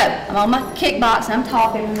right, so I'm on my kickbox and I'm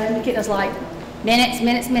talking, and then Nikitna's like, minutes.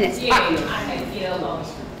 Yeah, I had to get along.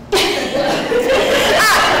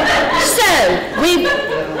 So we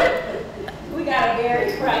got a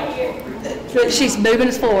barrier right here. she's moving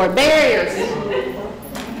us forward. Barriers.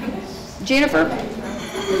 Jennifer?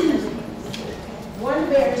 One of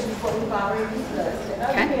the barriers was what we've already discussed. The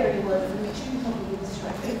other barrier was the maturity company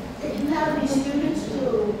distracted. You have these students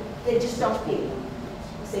who, they just don't fit.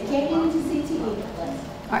 They can't get into CTE.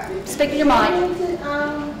 All right, speak to your mic. They can't get into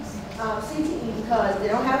CTE because they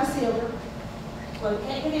don't have a silver. Well, they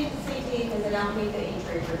can't get into CT because they don't meet the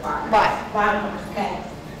entry requirements. Right. Okay.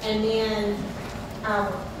 And then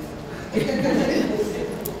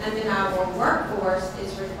our workforce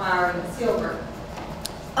is requiring silver.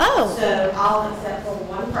 Oh. So all except for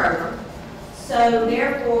one program. So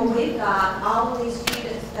therefore, we've got all of these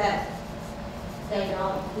students that they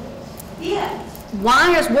don't get.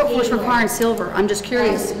 Why is workforce requiring silver? I'm just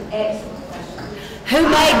curious. That's an excellent question. Who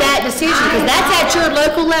made that decision? Because that's at your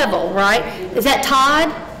local level, right? Is that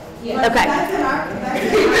Todd? Yes. Okay. That's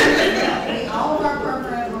all of our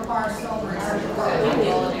programs require silver.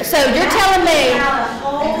 So you're telling me,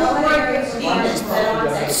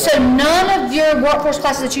 so none of your workforce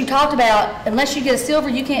classes that you talked about, unless you get a silver,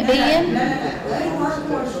 you can't be in? No.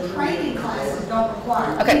 Workforce training classes don't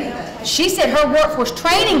require. Okay. She said her workforce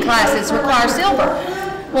training classes require silver.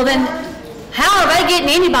 Well then, how are they getting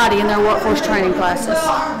anybody in their workforce training classes?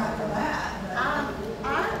 Our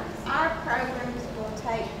programs will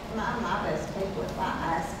take my best people if I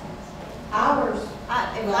ask. Ours.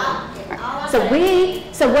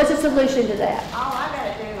 So what's the solution to that? All I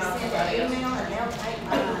gotta do is send an email and they'll take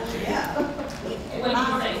mine.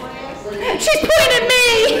 She's pointing at me!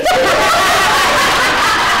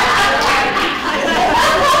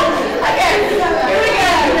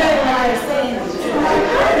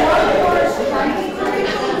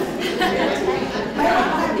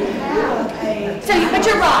 But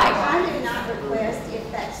you're right. I do not request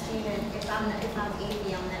if that student, if I'm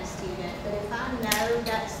iffy on that student, but if I know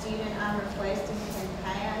that student I'm requesting can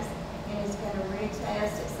pass and is going to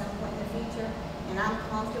retest at some point in the future, and I'm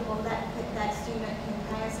comfortable that that student can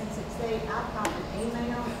pass and succeed, I pop an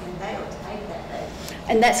email and they'll take that baby.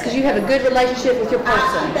 And that's because you have a good relationship with your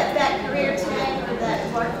person. That career tech or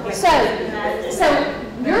that workforce. So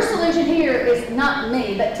your solution here is not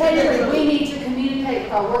me, but technically we need to communicate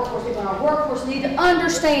with our workforce people, and our workforce need to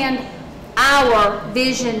understand our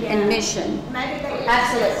vision and mission. Maybe they.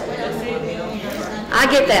 Absolutely. I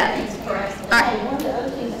get that. All right. One of the other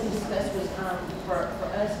things that we discussed was for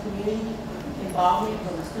us, community involvement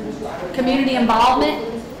from the students who are. Community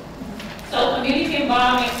involvement. So community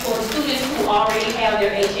involvement for students who already have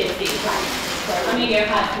their HSC. I mean, their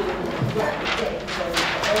high school. Right, exactly. So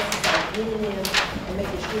for us, it's like getting them and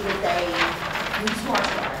making sure that they do Smart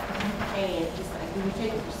Start. And it's like, do we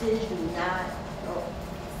take the percentage, do we not?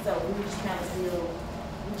 So we just kind of feel,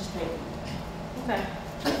 we just take. Okay.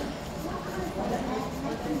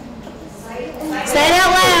 Say it out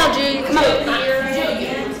loud, Judy. Come on.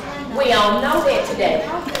 We all know that today.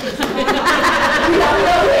 We don't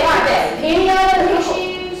know that. Any other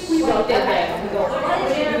issues? We wrote that down.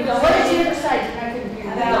 What did you ever say?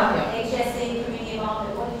 About HSC, community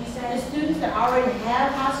involvement, what did you say? The students that already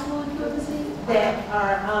have high school equivalency that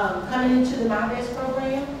are coming into the MyBest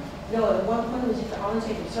program, you know, at one point we used to only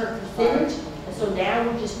take a certain percentage, and so now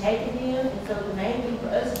we're just taking them, and so the main thing for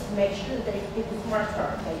us is to make sure that they get the Smart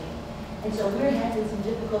Start payment. And so we're having some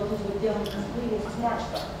difficulties with them completing Smart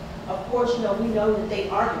Start. Of course, you know, we know that they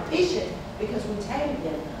are deficient because we tagged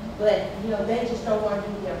them, but, you know, they just don't want to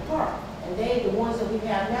do their part. And they, the ones that we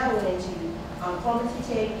have now went into pharmacy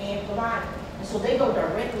tech and provider. And so they go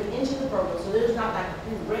directly into the program, so there's not like a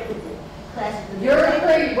prerequisite classes. Your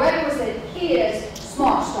prerequisite is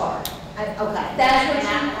Smart Start. Okay. That's what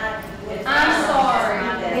you, I'm sorry.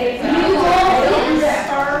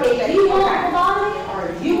 If you want provided,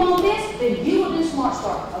 or you want this, then you will do Smart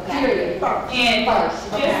Start. Okay. Period. And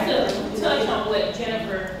First. just to touch on what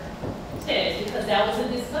Jennifer said, because that was a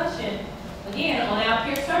discussion, again, on our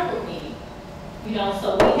peer circle meeting. You know,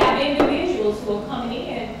 so we have individuals who are coming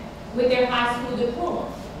in with their high school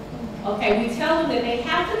diploma. Okay, we tell them that they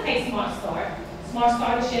have to take Smart Start. Smart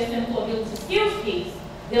Start is just an employability skills piece.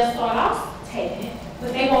 They'll start off taking it,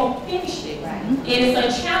 but they won't finish it. Right. And it's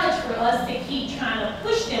a challenge for us to keep trying to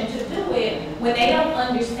push them to do it when they don't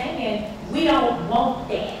understand we don't want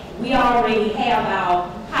that. We already have our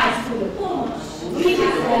high school diploma. We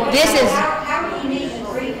just want How do you meet the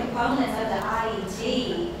three components of the IET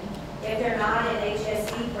if they're not in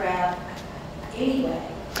HSC prep anyway?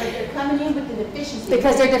 But they're coming in with the deficiency.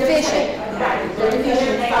 Because they're deficient. Right, they're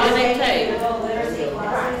deficient. And they take. Literacy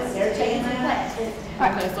classes. They're taking the classes.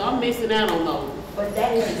 Okay, so I'm missing out on those. But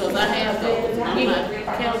that is. Because I have those. I'm not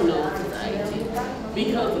counting those as IET.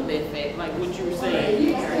 Because of that fact, like what you were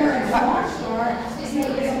saying. So,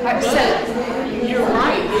 you're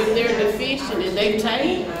right, if they're deficient and they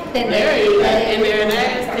take, they're an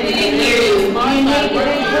ass You need to be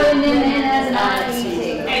putting them in as an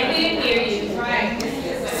IET. And we didn't hear you. Right.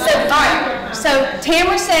 So, all right. So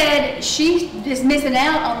Tamara said she is missing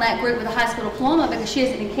out on that group with a high school diploma because she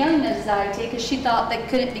hasn't been counting as an IET because she thought they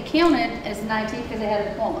couldn't be counted as an IET because they had a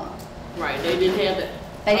diploma. Right, they didn't have that.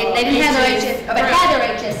 They didn't have their HSC, or they had their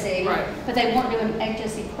HSC, Right. but they weren't doing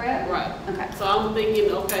HSC prep. Right. Okay. So I'm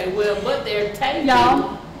thinking, okay, well, but they're taking,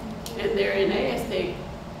 Y'all, and they're in Aztec.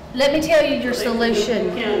 let me tell you your solution.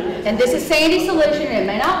 And this is Sandy's solution, and it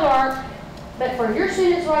may not work, but for your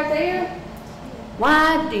students right there,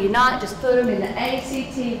 why do you not just put them in the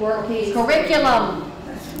ACT workpiece curriculum?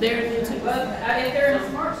 They're into. If they're in a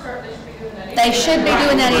Smart Start, they should be doing that. They should be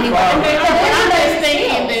doing that anyway. I'm just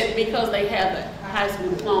thinking that because they have a high school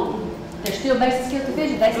diploma. They're still basic skills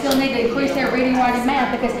deficient. They still need to increase their reading, writing,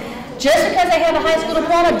 math, because just because they have a high school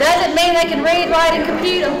diploma doesn't mean they can read, write, and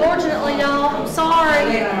compute, unfortunately, y'all. I'm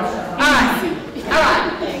sorry.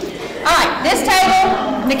 All right. This table,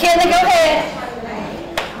 Nikitna, go ahead.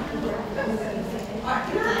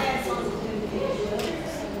 Can I add something to the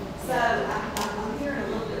So I'm hearing a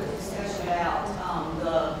little bit of discussion about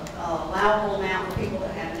the allowable amount for people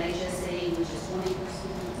that have an HSE, which is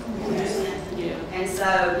 20%. Yeah. And so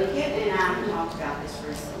Nikitna and I have talked about this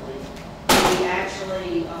recently. We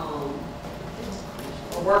actually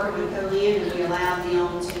were working with Colin and we allowed them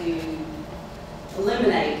to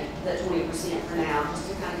eliminate the 20% for now, just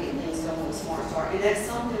to kind of get things going with Smart Start. And that's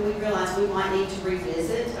something we realized we might need to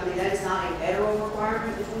revisit. I mean, that is not a federal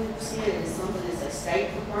requirement, the 20%. It is something that's a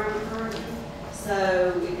state requirement currently.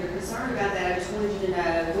 So if you're concerned about that, I just wanted you to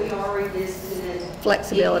know we are revisiting it.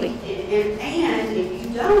 Flexibility. And if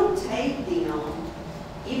you don't take them,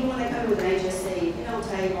 even when they come with an HSC, if you don't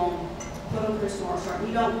take them, put them through Smart Start,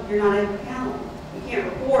 you're not able to count them. You can't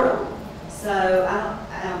report them. So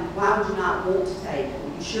why would you not want to table?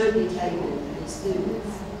 You should be tabling these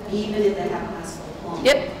students, even if they have a high school diploma.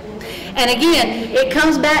 Yep. And again, it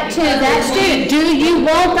comes back to that student. Do you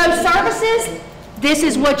want those services? This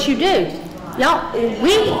is what you do. Y'all,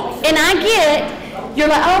 and I get it. You're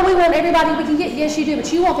like, oh, we want everybody we can get. Yes, you do.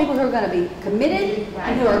 But you want people who are going to be committed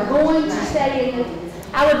and who are going to stay in it.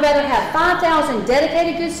 I would rather have 5,000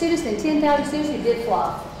 dedicated good students than 10,000 students who did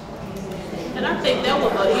flop. And I think that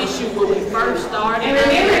was an issue when we first started. And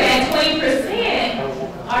remember that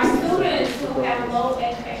 20% are students who have low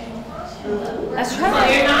educational function. That's So right.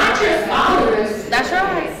 they're not your scholars. That's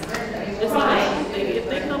right. It's like, if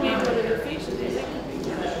they come in with a deficiency, they can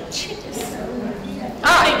be. All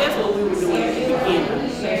I think right. that's what we were doing at the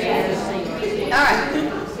beginning. All right.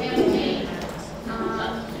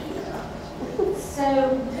 So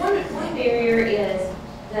one barrier is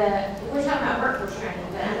we're talking about workforce training,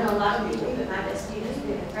 but I know a lot of people that my best students do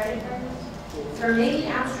the credit programs. For me,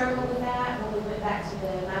 I've struggled with that when we went back to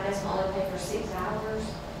my best only pay for 6 hours,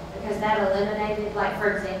 because that eliminated, like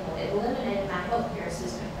for example, it eliminated my healthcare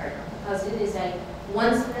assistant program, because it is a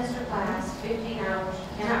 1 semester class, 15 hours,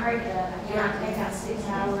 cannot break it up, I cannot take out 6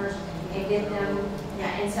 hours and get them,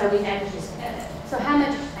 and so we had to just cut it. So how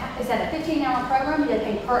much, is that a 15-hour program? You get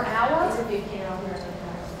paid per hour? It's a 15-hour program.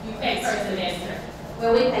 You pay per semester.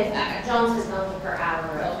 Well, we pay, Jones is monthly per hour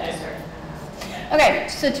of Okay. a certain Okay,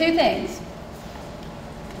 so 2 things.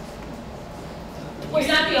 You're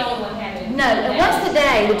not the only one having. No, and what's the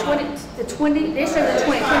day? This is the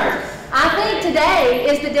 23rd. I think today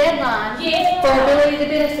is the deadline Yeah. for ability to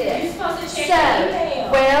benefit. You're supposed to check So, your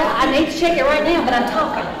email. well, I need to check it right now, but I'm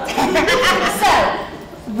talking. So,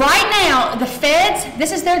 right now, the feds,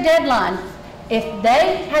 this is their deadline. If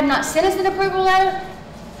they have not sent us an approval letter,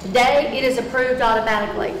 today it is approved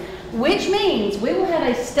automatically, which means we will have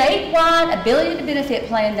a statewide ability to benefit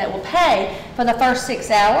plan that will pay for the first 6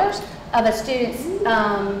 hours of a student's,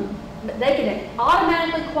 they can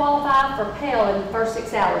automatically qualify for Pell in the first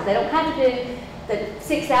 6 hours. They don't have to do the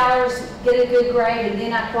 6 hours, get a good grade, and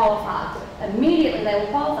then I qualify. Immediately they will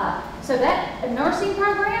qualify. So that nursing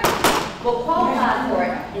program will qualify for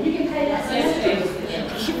it, and you can pay that semester.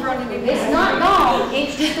 It's not gone,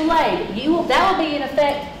 it's just delayed. That will be in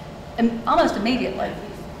effect almost immediately.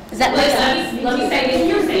 Is that what? Let me say this,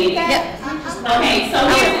 you're saying. Yep. Okay, so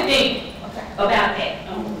here's the thing about that.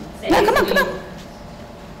 No, come on.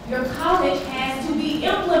 Your college has to be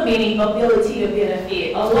implementing ability to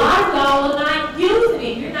benefit. A lot of y'all are not using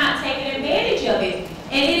it. You're not taking advantage of it.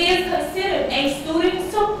 And it is considered a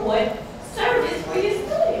student support service for your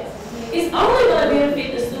students. It's only going to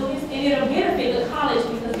benefit the students, and it'll benefit the college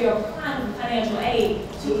because they're applying for financial aid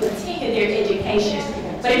to continue their education.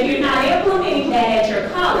 But if you're not implementing that at your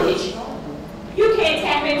college, you can't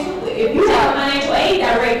tap into it. If you have a financial aid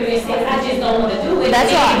director that says, I just don't want to do it, That's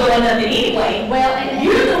you ain't right. doing nothing anyway. Well, and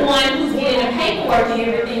You're the one who's getting the paperwork and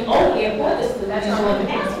everything over here for the student. That's not what it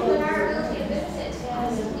That's is. what our ability to benefit test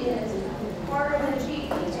is harder than a GED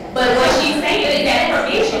test. But what she's saying is that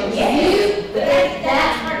permission, yes.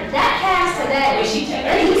 That passed today. When she checked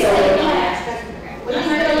her He email, said it it passed. We just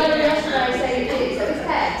got a letter yesterday saying it did, so it's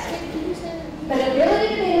passed. But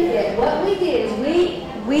ability to benefit, what we did is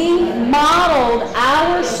we modeled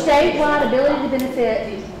our statewide ability to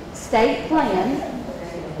benefit state plan,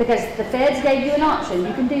 because the feds gave you an option.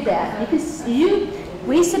 You can do that.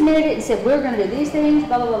 We submitted it and said, we're going to do these things,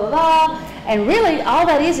 blah, blah, blah, blah, blah. And really, all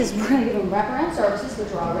that is we're going to give them wraparound services,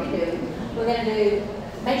 which we're already doing. We're going to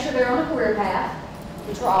make sure they're on a career path,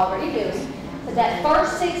 which we're already doing. But that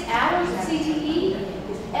first 6 hours of CTE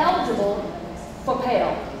is eligible for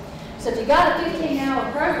Pell. So if you got a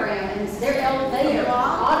 15-hour program and they are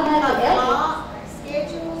automatically eligible,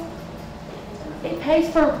 Schedule. it pays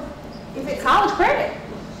for college credit.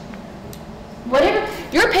 Whatever,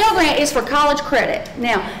 your Pell Grant is for college credit.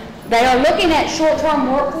 Now, they are looking at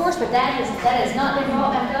short-term workforce, but that has not been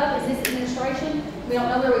brought back up in this administration. We don't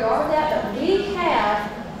know where we are with that, but we have,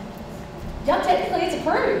 technically it's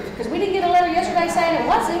approved, because we didn't get a letter yesterday saying it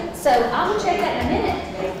wasn't, so I will check that in a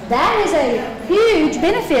minute. That is a huge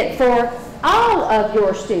benefit for all of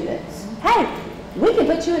your students. Hey, we can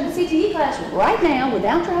put you in the CTE class right now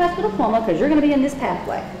without your high school diploma, because you're going to be in this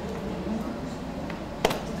pathway.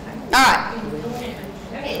 All right.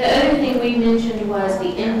 The other thing we mentioned was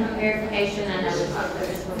the income verification. I know we talked about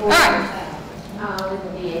this before. All right. With the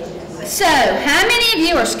DHS. So, how many of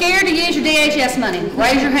you are scared to use your DHS money?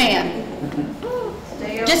 Raise your hand.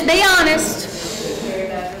 Just be honest.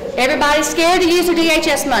 Everybody's scared to use their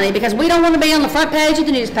DHS money because we don't want to be on the front page of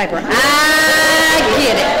the newspaper. I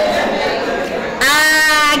get it.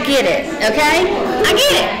 I get it, okay? I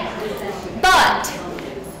get it. But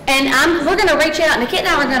And we're gonna reach out, Nikitna and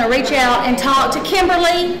I are gonna reach out and talk to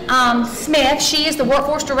Kimberly Smith. She is the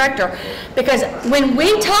workforce director. Because when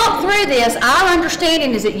we talk through this, our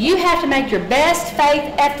understanding is that you have to make your best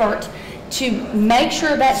faith effort to make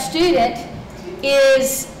sure that student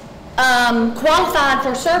is qualified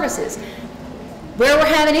for services. Where we're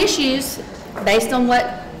having issues, based on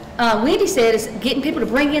what Wendy said, is getting people to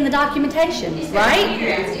bring in the documentation, right? When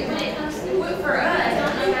it comes to, for us, I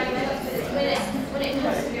don't know how you know, when it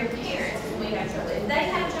comes to their parents, we have trouble. If they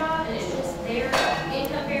have a job and it's just their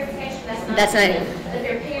income verification, that's not. But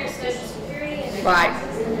their parents' social security and their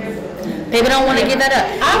taxes and their. People don't want to give that up.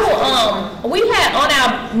 I will, we had on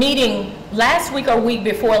our meeting last week or week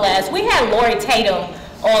before last, we had Lori Tatum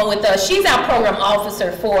on with us. She's our program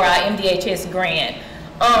officer for our MDHS grant.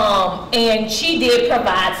 And she did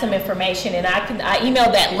provide some information, and I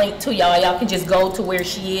emailed that link to y'all. Y'all can just go to where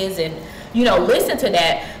she is and, you know, listen to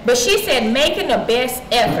that. But she said making the best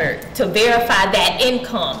effort to verify that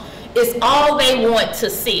income is all they want to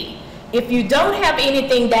see. If you don't have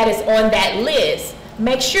anything that is on that list,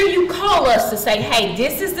 make sure you call us to say, hey,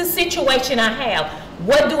 this is the situation I have.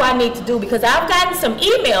 What do I need to do? Because I've gotten some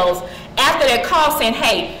emails after that call saying,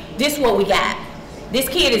 hey, this is what we got. This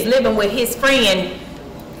kid is living with his friend,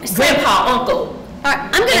 grandpa, uncle. All right,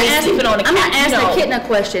 I'm going to ask Nikitna a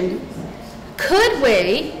question. Could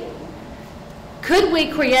we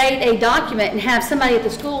create a document and have somebody at the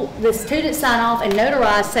school, the student sign off and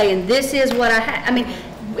notarize saying this is what I have? I mean,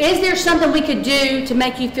 is there something we could do to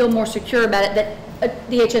make you feel more secure about it that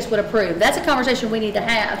DHS would approve? That's a conversation we need to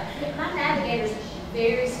have. My navigator's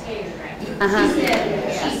very scared right now.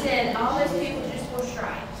 She said all those people just wore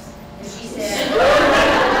stripes. And she said,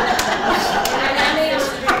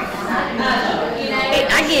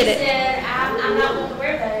 I get it. She said, I'm not going to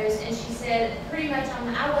wear those. And she said, pretty much,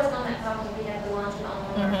 I wasn't on that call when we had the lunch and on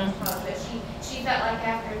the call, but she felt like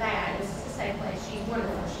after that, this is the same place, she's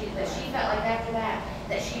wonderful, but she felt like after that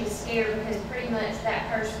she was scared because pretty much that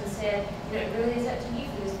person said, you know, it really is up to you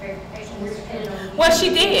for this verification. We're dependent on you. Well, she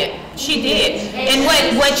did. She did. And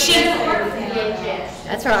what she...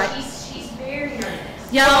 That's right. She's very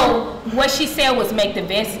nervous. Y'all, what she said was make the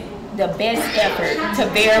best effort to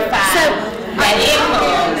verify that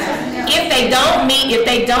income. If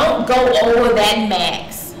they don't go over that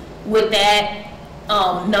max with that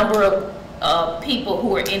number of people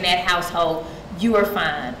who are in that household, you are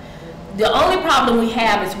fine. The only problem we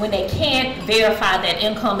have is when they can't verify that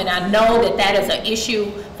income, and I know that that is an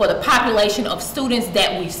issue for the population of students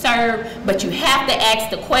that we serve, but you have to ask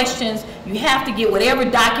the questions, you have to get whatever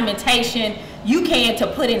documentation you can to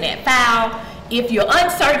put in that file. If you're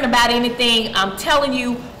uncertain about anything, I'm telling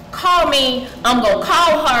you, call me, I'm gonna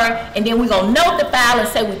call her, and then we're gonna note the file and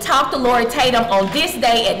say we talked to Lori Tatum on this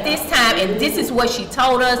day at this time, and this is what she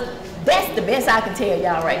told us. That's the best I can tell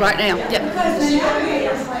y'all right now. Yeah. Because the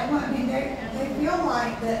navigators, they feel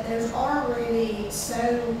like that there's already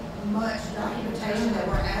so much documentation that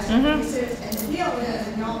we're asking for students, and the deal is,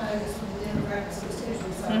 and y'all know this from the demographics of the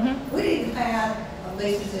students, so we need to have a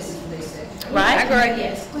basis this and this. Right. I agree.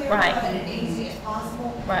 As clear and easy as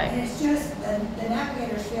possible. Right. And it's just the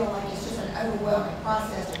navigators feel like it's just an overwhelming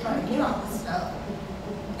process to try to get all this stuff,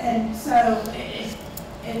 and so.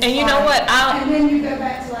 And you know what? And then you go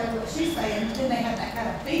back to like what she's saying, then they have that kind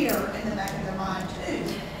of fear in the back of their mind too.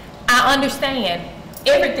 I understand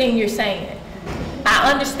everything you're saying.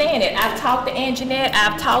 I understand it. I've talked to Anjanette,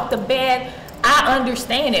 I've talked to Beth, I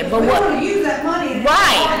understand it. But we want to use that money.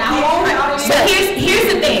 Right. So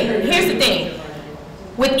here's the thing.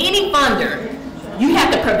 With any funder, you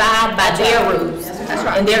have to provide by their rules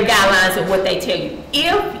and their guidelines and what they tell you.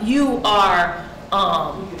 If you are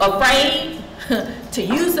afraid to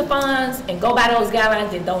use the funds and go by those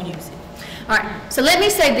guidelines, then don't use it. All right, so let me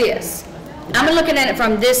say this. I'm looking at it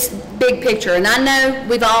from this big picture, and I know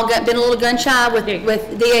we've all been a little gun shy with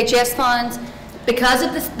DHS funds because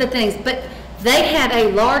of the things, but they had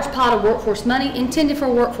a large pot of workforce money intended for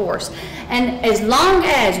workforce. And as long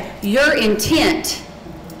as your intent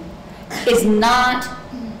is not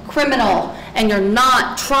criminal and you're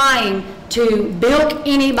not trying to bilk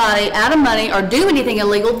anybody out of money or do anything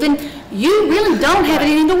illegal, then you really don't have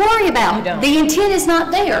anything to worry about. The intent is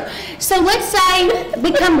not there. So let's say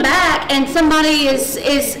we come back and somebody is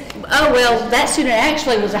oh, well, that student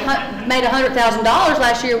actually made $100,000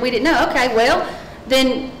 last year. We didn't know. Okay, well,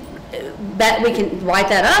 then that we can write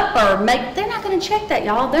that up or they're not going to check that,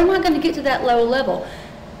 y'all. They're not going to get to that low level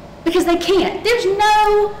because they can't. There's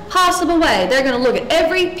no possible way they're going to look at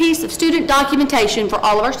every piece of student documentation for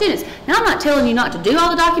all of our students. Now, I'm not telling you not to do all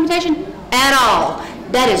the documentation at all.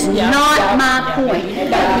 That is not my point.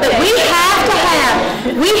 But we have to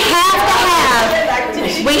have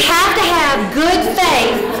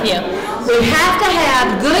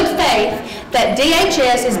that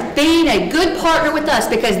DHS is being a good partner with us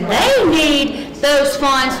because they need those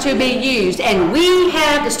funds to be used, and we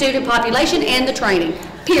have the student population and the training,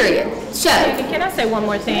 period. So, can I say one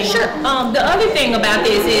more thing? Sure. The other thing about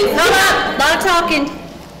this is, hold up, a lot of talking.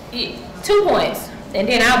 2 points, and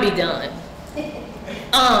then I'll be done.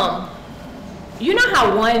 You know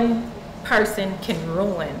how one person can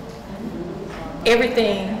ruin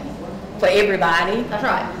everything for everybody? That's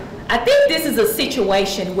right. I think this is a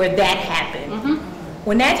situation where that happened.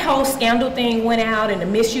 When that whole scandal thing went out and the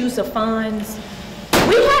misuse of funds,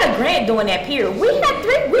 we had a grant during that period. We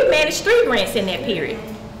managed 3 grants in that period.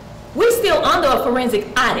 We're still under a forensic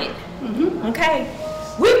audit, okay?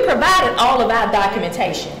 We provided all of our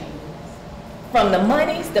documentation. From the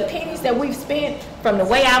monies, the pennies that we've spent, from the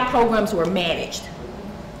way our programs were managed.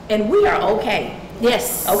 And we are okay.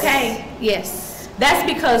 Yes. Okay? Yes. That's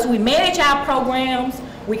because we manage our programs,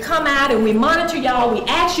 we come out and we monitor y'all, we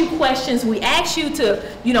ask you questions, we ask you to,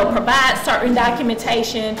 you know, provide certain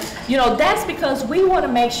documentation. You know, that's because we want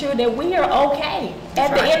to make sure that we are okay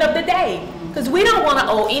at the end of the day. Because we don't want to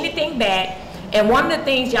owe anything back. And one of the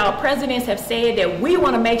things y'all presidents have said that we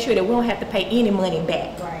want to make sure that we don't have to pay any money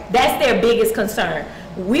back. That's their biggest concern.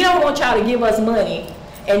 We don't want y'all to give us money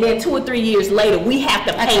and then 2 or 3 years later we have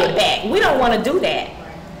to pay it back. We don't want to do that.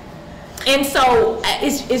 And so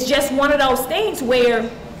it's just one of those things where,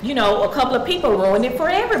 you know, a couple of people ruin it for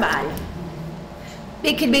everybody.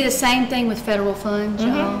 It could be the same thing with federal funds,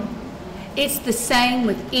 y'all. It's the same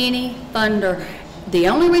with any funder. The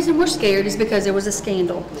only reason we're scared is because there was a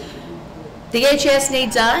scandal. DHS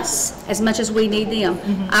needs us as much as we need them.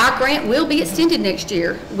 Our grant will be extended next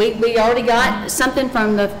year. We already got something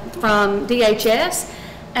from DHS,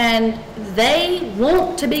 and they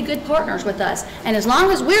want to be good partners with us. And as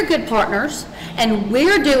long as we're good partners and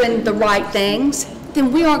we're doing the right things,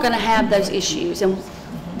 then we aren't going to have those issues. And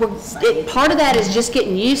part of that is just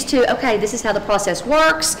getting used to, okay, this is how the process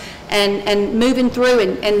works, and moving through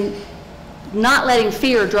and not letting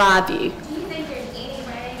fear drive you.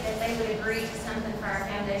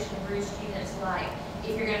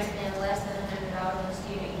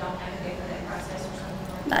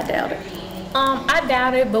 I doubt it. I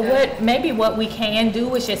doubt it, but maybe what we can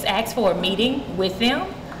do is just ask for a meeting with them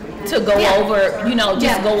to go over, you know,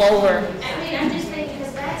 just go over. I mean, I'm just thinking,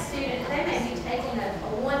 because that student, they may be taking a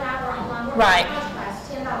 1 hour online work class,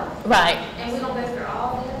 $10. Right. And we're going to go through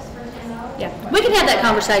all this for $10? Yeah, we can have that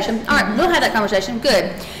conversation. All right, we'll have that conversation.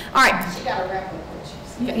 Good. All right. She got a wrap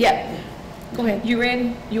up. Yeah. Go ahead. You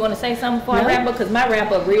ready? You want to say something before I wrap up? Because my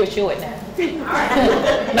wrap up real short now.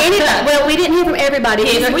 Anybody? Well, we didn't hear from everybody.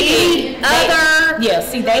 Yes, we did. Other? Yeah.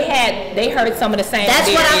 See, they heard some of the same. That's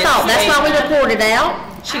what I thought. That's why we reported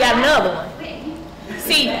out. She got another one.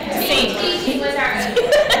 See. Teaching was our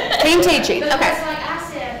Team teaching. But Okay. it's like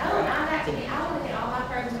I said, I want to get all my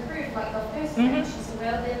programs approved, like the first thing. She said,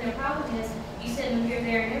 well, then the problem is you send them here,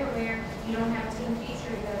 there, and everywhere. You don't have a team teacher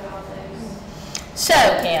to go to all those. So,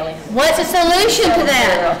 what's the solution to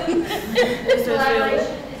that?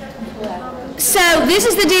 So this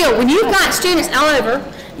is the deal. When you've got students all over,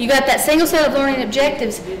 you got that single set of learning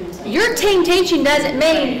objectives, your team teaching doesn't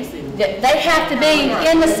mean that they have to be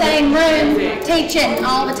in the same room teaching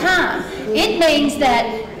all the time. It means that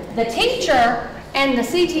the teacher and the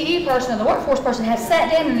CTE person or the workforce person have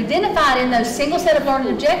sat down and identified in those single set of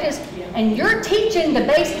learning objectives, and you're teaching the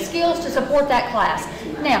basic skills to support that class.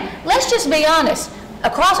 Now, let's just be honest.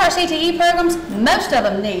 Across our CTE programs, most of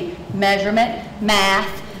them need measurement,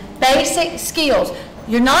 math, basic skills.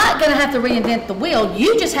 You're not going to have to reinvent the wheel.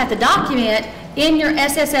 You just have to document in your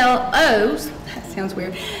SSLOs, that sounds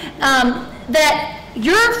weird, that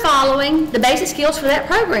you're following the basic skills for that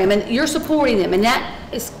program and you're supporting them, and that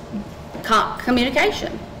is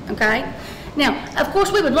communication, okay? Now, of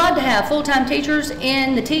course, we would love to have full-time teachers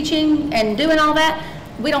in the teaching and doing all that.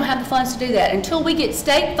 We don't have the funds to do that. Until we get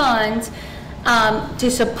state funds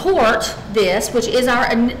to support this, which is our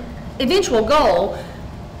eventual goal,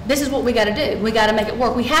 this is what we got to do. We got to make it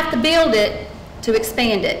work. We have to build it to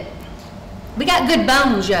expand it. We got good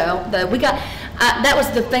bones, Joe. We got that was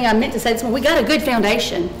the thing I meant to say this morning. We got a good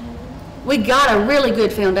foundation. We got a really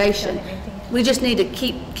good foundation. We just need to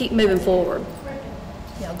keep moving forward.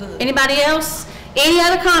 Yeah, good. Anybody else? Any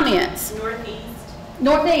other comments?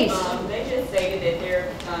 Northeast. They just stated that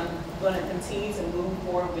they're going to continue to move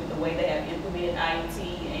forward with the way they have implemented IET,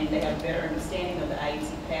 and they have a better understanding of the IET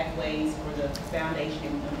pathways for the foundation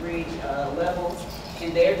and bridge levels,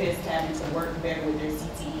 and they're just having to work better with their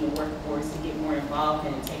CTE and workforce to get more involved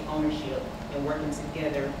and take ownership and working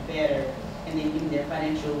together better. and then getting their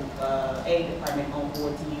financial aid department on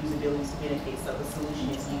board to use the building's benefits, so the solution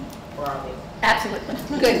is you for all that.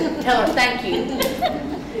 Absolutely. Good. Tell her thank you.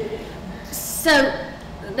 So,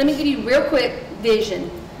 let me give you a real quick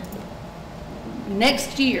vision.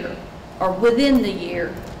 Next year, or within the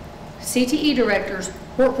year, CTE directors,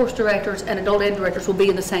 workforce directors, and adult ed directors will be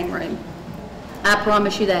in the same room. I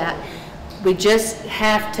promise you that. We just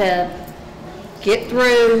have to get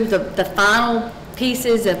through the final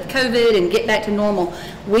pieces of COVID and get back to normal.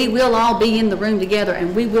 We will all be in the room together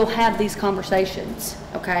and we will have these conversations,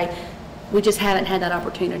 okay? We just haven't had that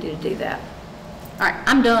opportunity to do that. All right,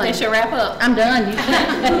 I'm done. That should wrap up. I'm done.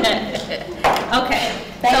 Okay.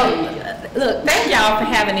 So, look, thank y'all for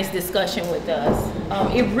having this discussion with us.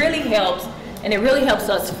 It really helps, and it really helps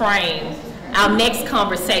us frame our next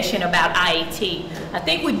conversation about IET. I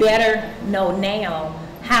think we better know now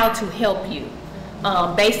how to help you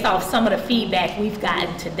based off some of the feedback we've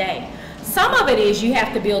gotten today. Some of it is you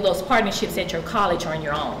have to build those partnerships at your college on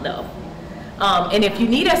your own, though. And if you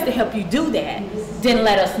need us to help you do that, then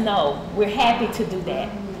let us know. We're happy to do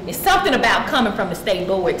that. It's something about coming from the state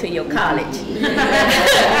board to your college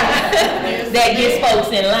that gets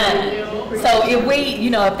folks in line. So if we,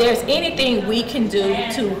 if there's anything we can do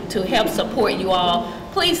to help support you all,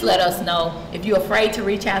 please let us know. If you're afraid to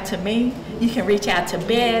reach out to me, you can reach out to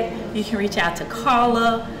Beth, you can reach out to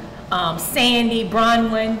Carla, Sandy,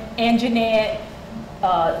 Bronwyn, and Jeanette,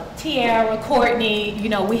 Tiara, Courtney.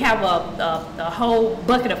 We have a whole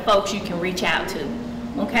bucket of folks you can reach out to,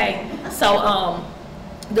 okay? So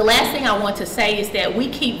the last thing I want to say is that we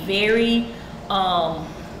keep very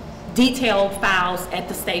detailed files at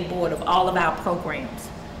the state board of all of our programs,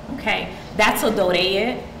 okay? That's adult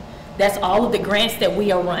ed. That's all of the grants that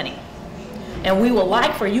we are running. And we would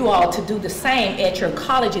like for you all to do the same at your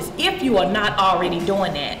colleges if you are not already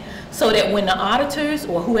doing that, so that when the auditors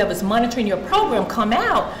or whoever's monitoring your program come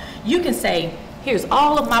out, you can say, here's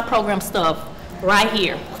all of my program stuff right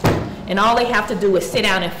here. And all they have to do is sit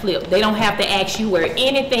down and flip. They don't have to ask you where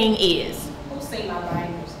anything is. Who's seen my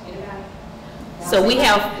binders? Anybody? So we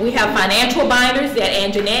have financial binders that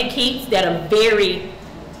Anjanette keeps that are very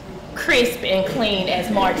crisp and clean, as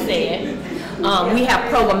Mark said. We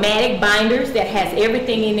have programmatic binders that has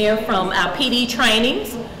everything in there from our PD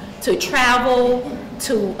trainings to travel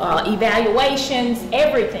to evaluations,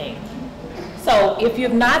 everything. So if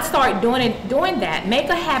you've not started doing that, make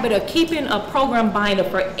a habit of keeping a program binder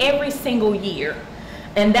for every single year.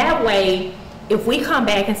 And that way, if we come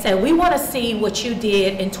back and say, we want to see what you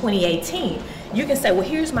did in 2018, you can say, well,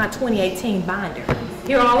 here's my 2018 binder.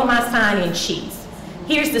 Here are all of my sign-in sheets.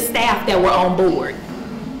 Here's the staff that were on board.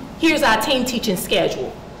 Here's our team teaching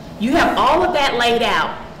schedule. You have all of that laid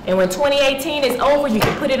out. And when 2018 is over, you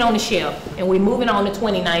can put it on the shelf. And we're moving on to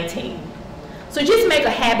 2019. So just make a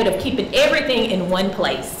habit of keeping everything in one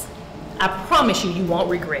place. I promise you, you won't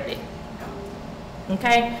regret it.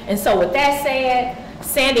 Okay? And so with that said,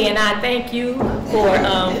 Sandy and I thank you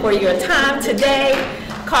for your time today.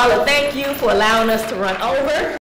 Carla, thank you for allowing us to run over.